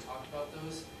difficulties and talk about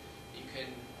those. You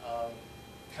can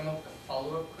come up with a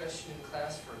follow-up question in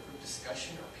class for a group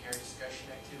discussion or peer discussion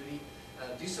activity.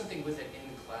 Do something with it in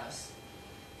class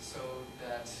so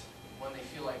that when they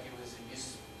feel like it was a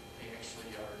use, they actually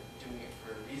are doing it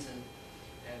for a reason.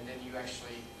 And then you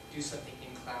actually do something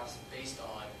in class based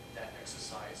on that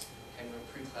exercise, kind of a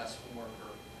pre-class homework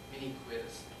or mini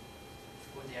quiz,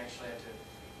 where they actually have to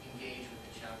engage with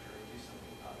the chapter and do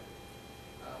something about it.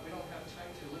 we don't have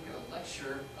time to look at a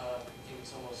lecture. I think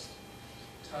it's almost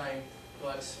time,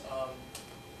 but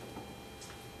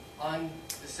on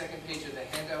the second page of the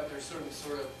handout, there's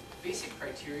sort of basic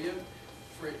criteria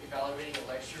for evaluating a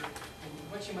lecture. And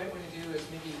what you might want to do is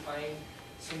maybe find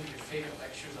some of your favorite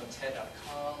lectures on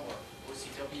TED.com or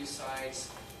OCW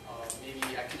sites,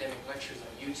 maybe academic lectures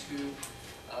on YouTube,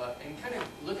 and kind of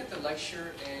look at the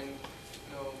lecture and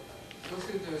go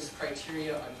through those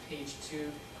criteria on page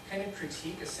 2, kind of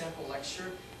critique a sample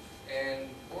lecture,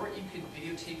 or you could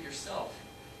videotape yourself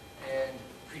and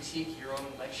critique your own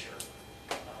lecture.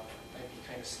 Might be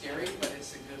kind of scary, but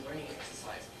it's a good learning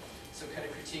exercise. So kind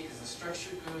of critique, is the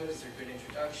structure good? Is there a good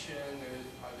introduction?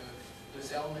 Are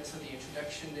those elements of the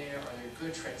introduction there? Are there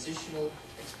good transitional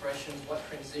expressions? What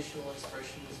transitional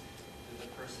expressions did the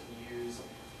person use?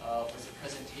 Was the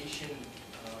presentation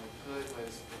good?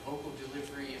 Was the vocal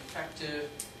delivery effective?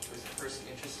 Was the person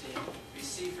interesting? We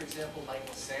see, for example,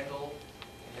 Michael Sandel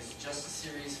in his Justice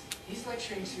series. He's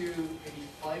lecturing to maybe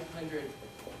 500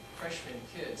 freshman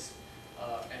kids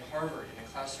at Harvard in a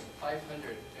classroom, 500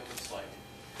 it looks like.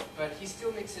 But he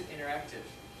still makes it interactive.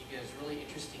 He gives really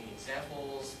interesting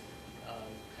examples,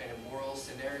 kind of moral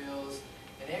scenarios,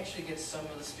 and he actually gets some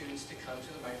of the students to come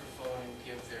to the microphone and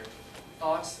give their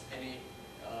thoughts, and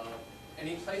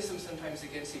he plays them sometimes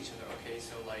against each other. Okay,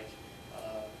 so like,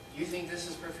 you think this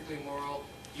is perfectly moral,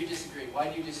 you disagree, why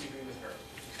do you disagree with her?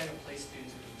 You kind of play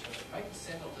students with each other. Michael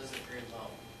Sandel does it very well.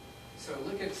 So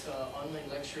look at online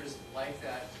lectures like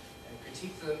that, and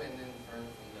critique them, and then learn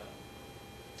from them.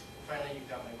 Finally, you've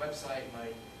got my website,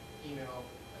 my email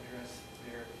address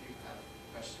there if you have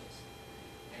questions.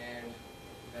 And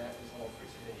that is all for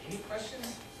today. Any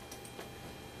questions?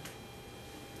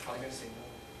 Probably going to say no.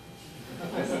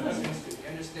 You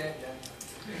understand? Yeah.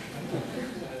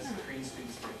 As Korean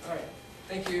students do. All right.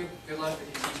 Thank you. Good luck with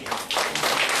you.